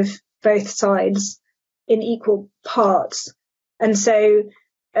kind of both sides in equal parts. And so,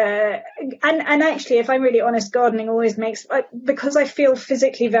 and actually, if I'm really honest, gardening always because I feel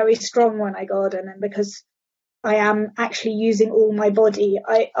physically very strong when I garden, and because I am actually using all my body.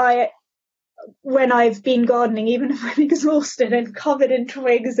 When I've been gardening, even if I'm exhausted and covered in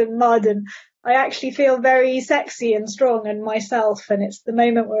twigs and mud, and I actually feel very sexy and strong and myself. And it's the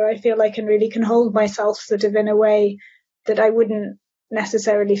moment where I feel I can hold myself sort of in a way that I wouldn't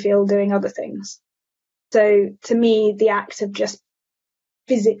necessarily feel doing other things. So to me, the act of just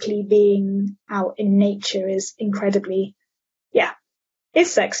physically being out in nature is incredibly,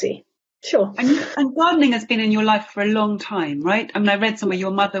 it's sexy. Sure. And gardening has been in your life for a long time, right? I mean, I read somewhere your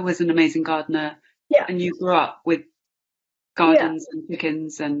mother was an amazing gardener. Yeah. And you grew up with gardens and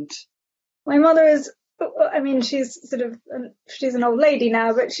chickens and... My mother is, she's an old lady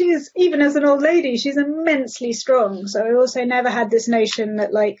now, but even as an old lady, she's immensely strong. So I also never had this notion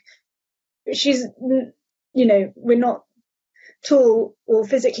that we're not tall or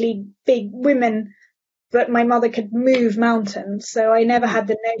physically big women, but my mother could move mountains. So I never had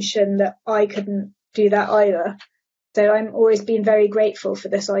the notion that I couldn't do that either. So I'm always been very grateful for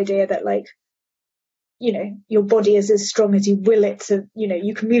this idea that your body is as strong as you will it to,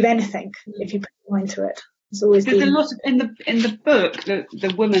 you can move anything if you put your mind to it. It's always There's been a lot of, in the book,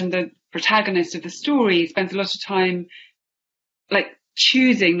 the woman, the protagonist of the story, spends a lot of time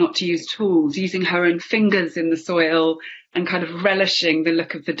choosing not to use tools, using her own fingers in the soil and kind of relishing the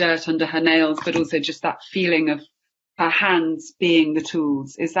look of the dirt under her nails, but also just that feeling of her hands being the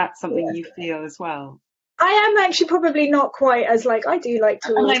tools. Is that something you feel as well? I am actually probably not quite as I do like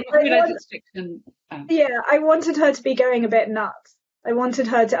tools. I wanted her to be going a bit nuts. I wanted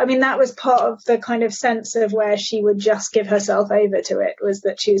her to, that was part of the kind of sense of where she would just give herself over to it, was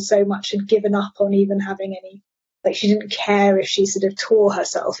that she was so much had given up on even having any, she didn't care if she sort of tore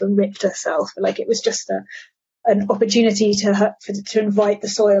herself and ripped herself. It was just an opportunity to invite the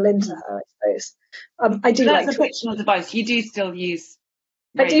soil into her, I suppose. I do That's a fictional device. You do still use.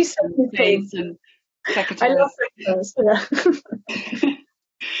 I do still use and I love those.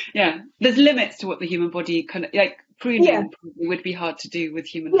 Yeah, there's limits to what the human body pruning probably would be hard to do with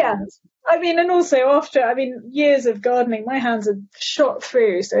human hands. And also after years of gardening, my hands are shot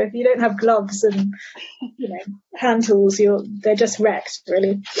through. So if you don't have gloves and hand tools, they're just wrecked,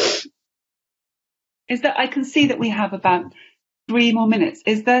 really. I can see that we have about 3 more minutes.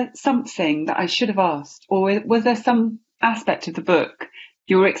 Is there something that I should have asked, or was there some aspect of the book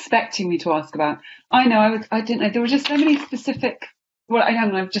you were expecting me to ask about? I didn't know. There were just so many specific. Well,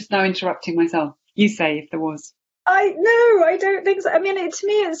 I'm just now interrupting myself. You say if there was. I don't think so. To me,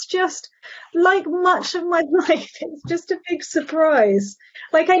 it's just like much of my life. It's just a big surprise.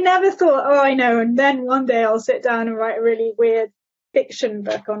 I never thought, I know, and then one day I'll sit down and write a really weird fiction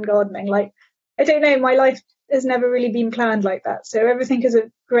book on gardening. I don't know, my life has never really been planned like that. So everything is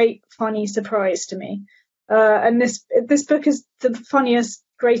a great, funny surprise to me. And this book is the funniest,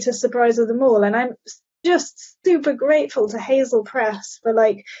 greatest surprise of them all. And I'm just super grateful to Hazel Press for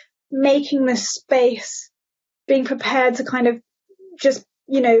making this space, being prepared to kind of just,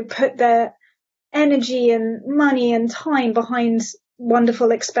 put their energy and money and time behind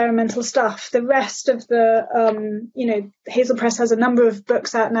wonderful experimental stuff. The rest of the, Hazel Press has a number of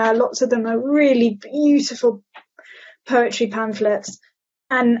books out now. Lots of them are really beautiful poetry pamphlets.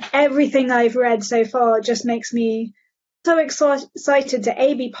 And everything I've read so far just makes me so excited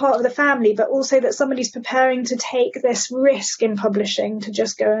to be part of the family, but also that somebody's preparing to take this risk in publishing to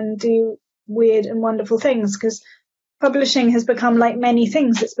just go and do weird and wonderful things, because publishing has become like many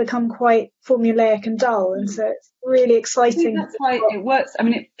things. It's become quite formulaic and dull, and so it's really exciting. That's why it works.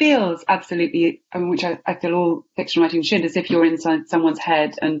 It feels absolutely, which I feel all fiction writing should, as if you're inside someone's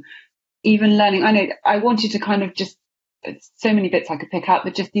head and even learning. I know I wanted to kind of just, so many bits I could pick out,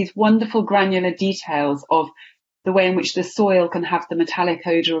 but just these wonderful granular details of the way in which the soil can have the metallic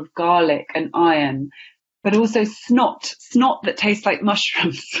odour of garlic and iron, but also snot that tastes like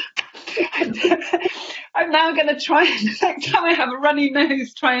mushrooms. I'm now going to try, next time I have a runny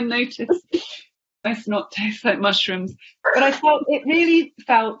nose, try and notice my snot tastes like mushrooms. But I felt,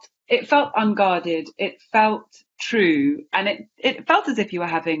 it felt unguarded, it felt true, and it felt as if you were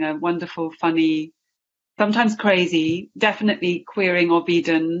having a wonderful, funny, sometimes crazy, definitely queering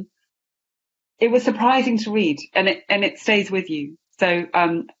Ovidian. It was surprising to read, and it stays with you. So,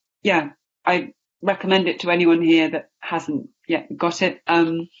 I recommend it to anyone here that hasn't yet got it.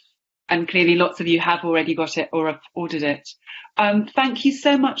 And clearly lots of you have already got it or have ordered it. Thank you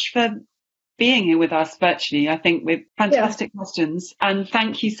so much for being here with us virtually, I think, with fantastic questions. And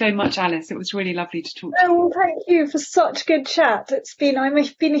thank you so much, Alice. It was really lovely to talk to you. Well, thank you for such good chat.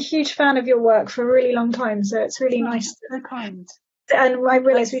 I've been a huge fan of your work for a really long time, so it's really nice. So kind. And I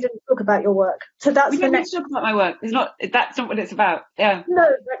realised we didn't talk about your work. So that's the next. Talk about my work. That's not what it's about. Yeah.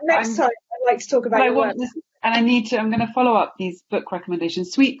 No, but next time I'd like to talk about your work. And I'm going to follow up these book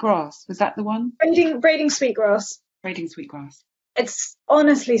recommendations. Sweetgrass, was that the one? Braiding Sweetgrass. Braiding Sweetgrass. It's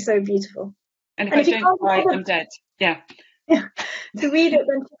honestly so beautiful. And if I don't cry, I'm dead. Yeah. To read it,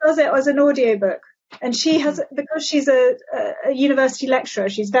 then she does it as an audiobook. And she has, because she's a university lecturer,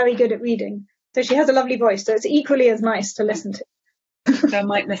 she's very good at reading. So she has a lovely voice. So it's equally as nice to listen to. So I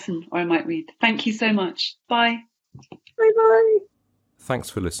might listen or I might read. Thank you so much. Bye. Bye-bye.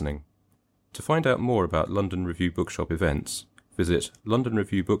 Thanks for listening. To find out more about London Review Bookshop events, visit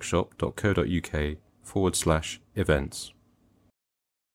londonreviewbookshop.co.uk/events.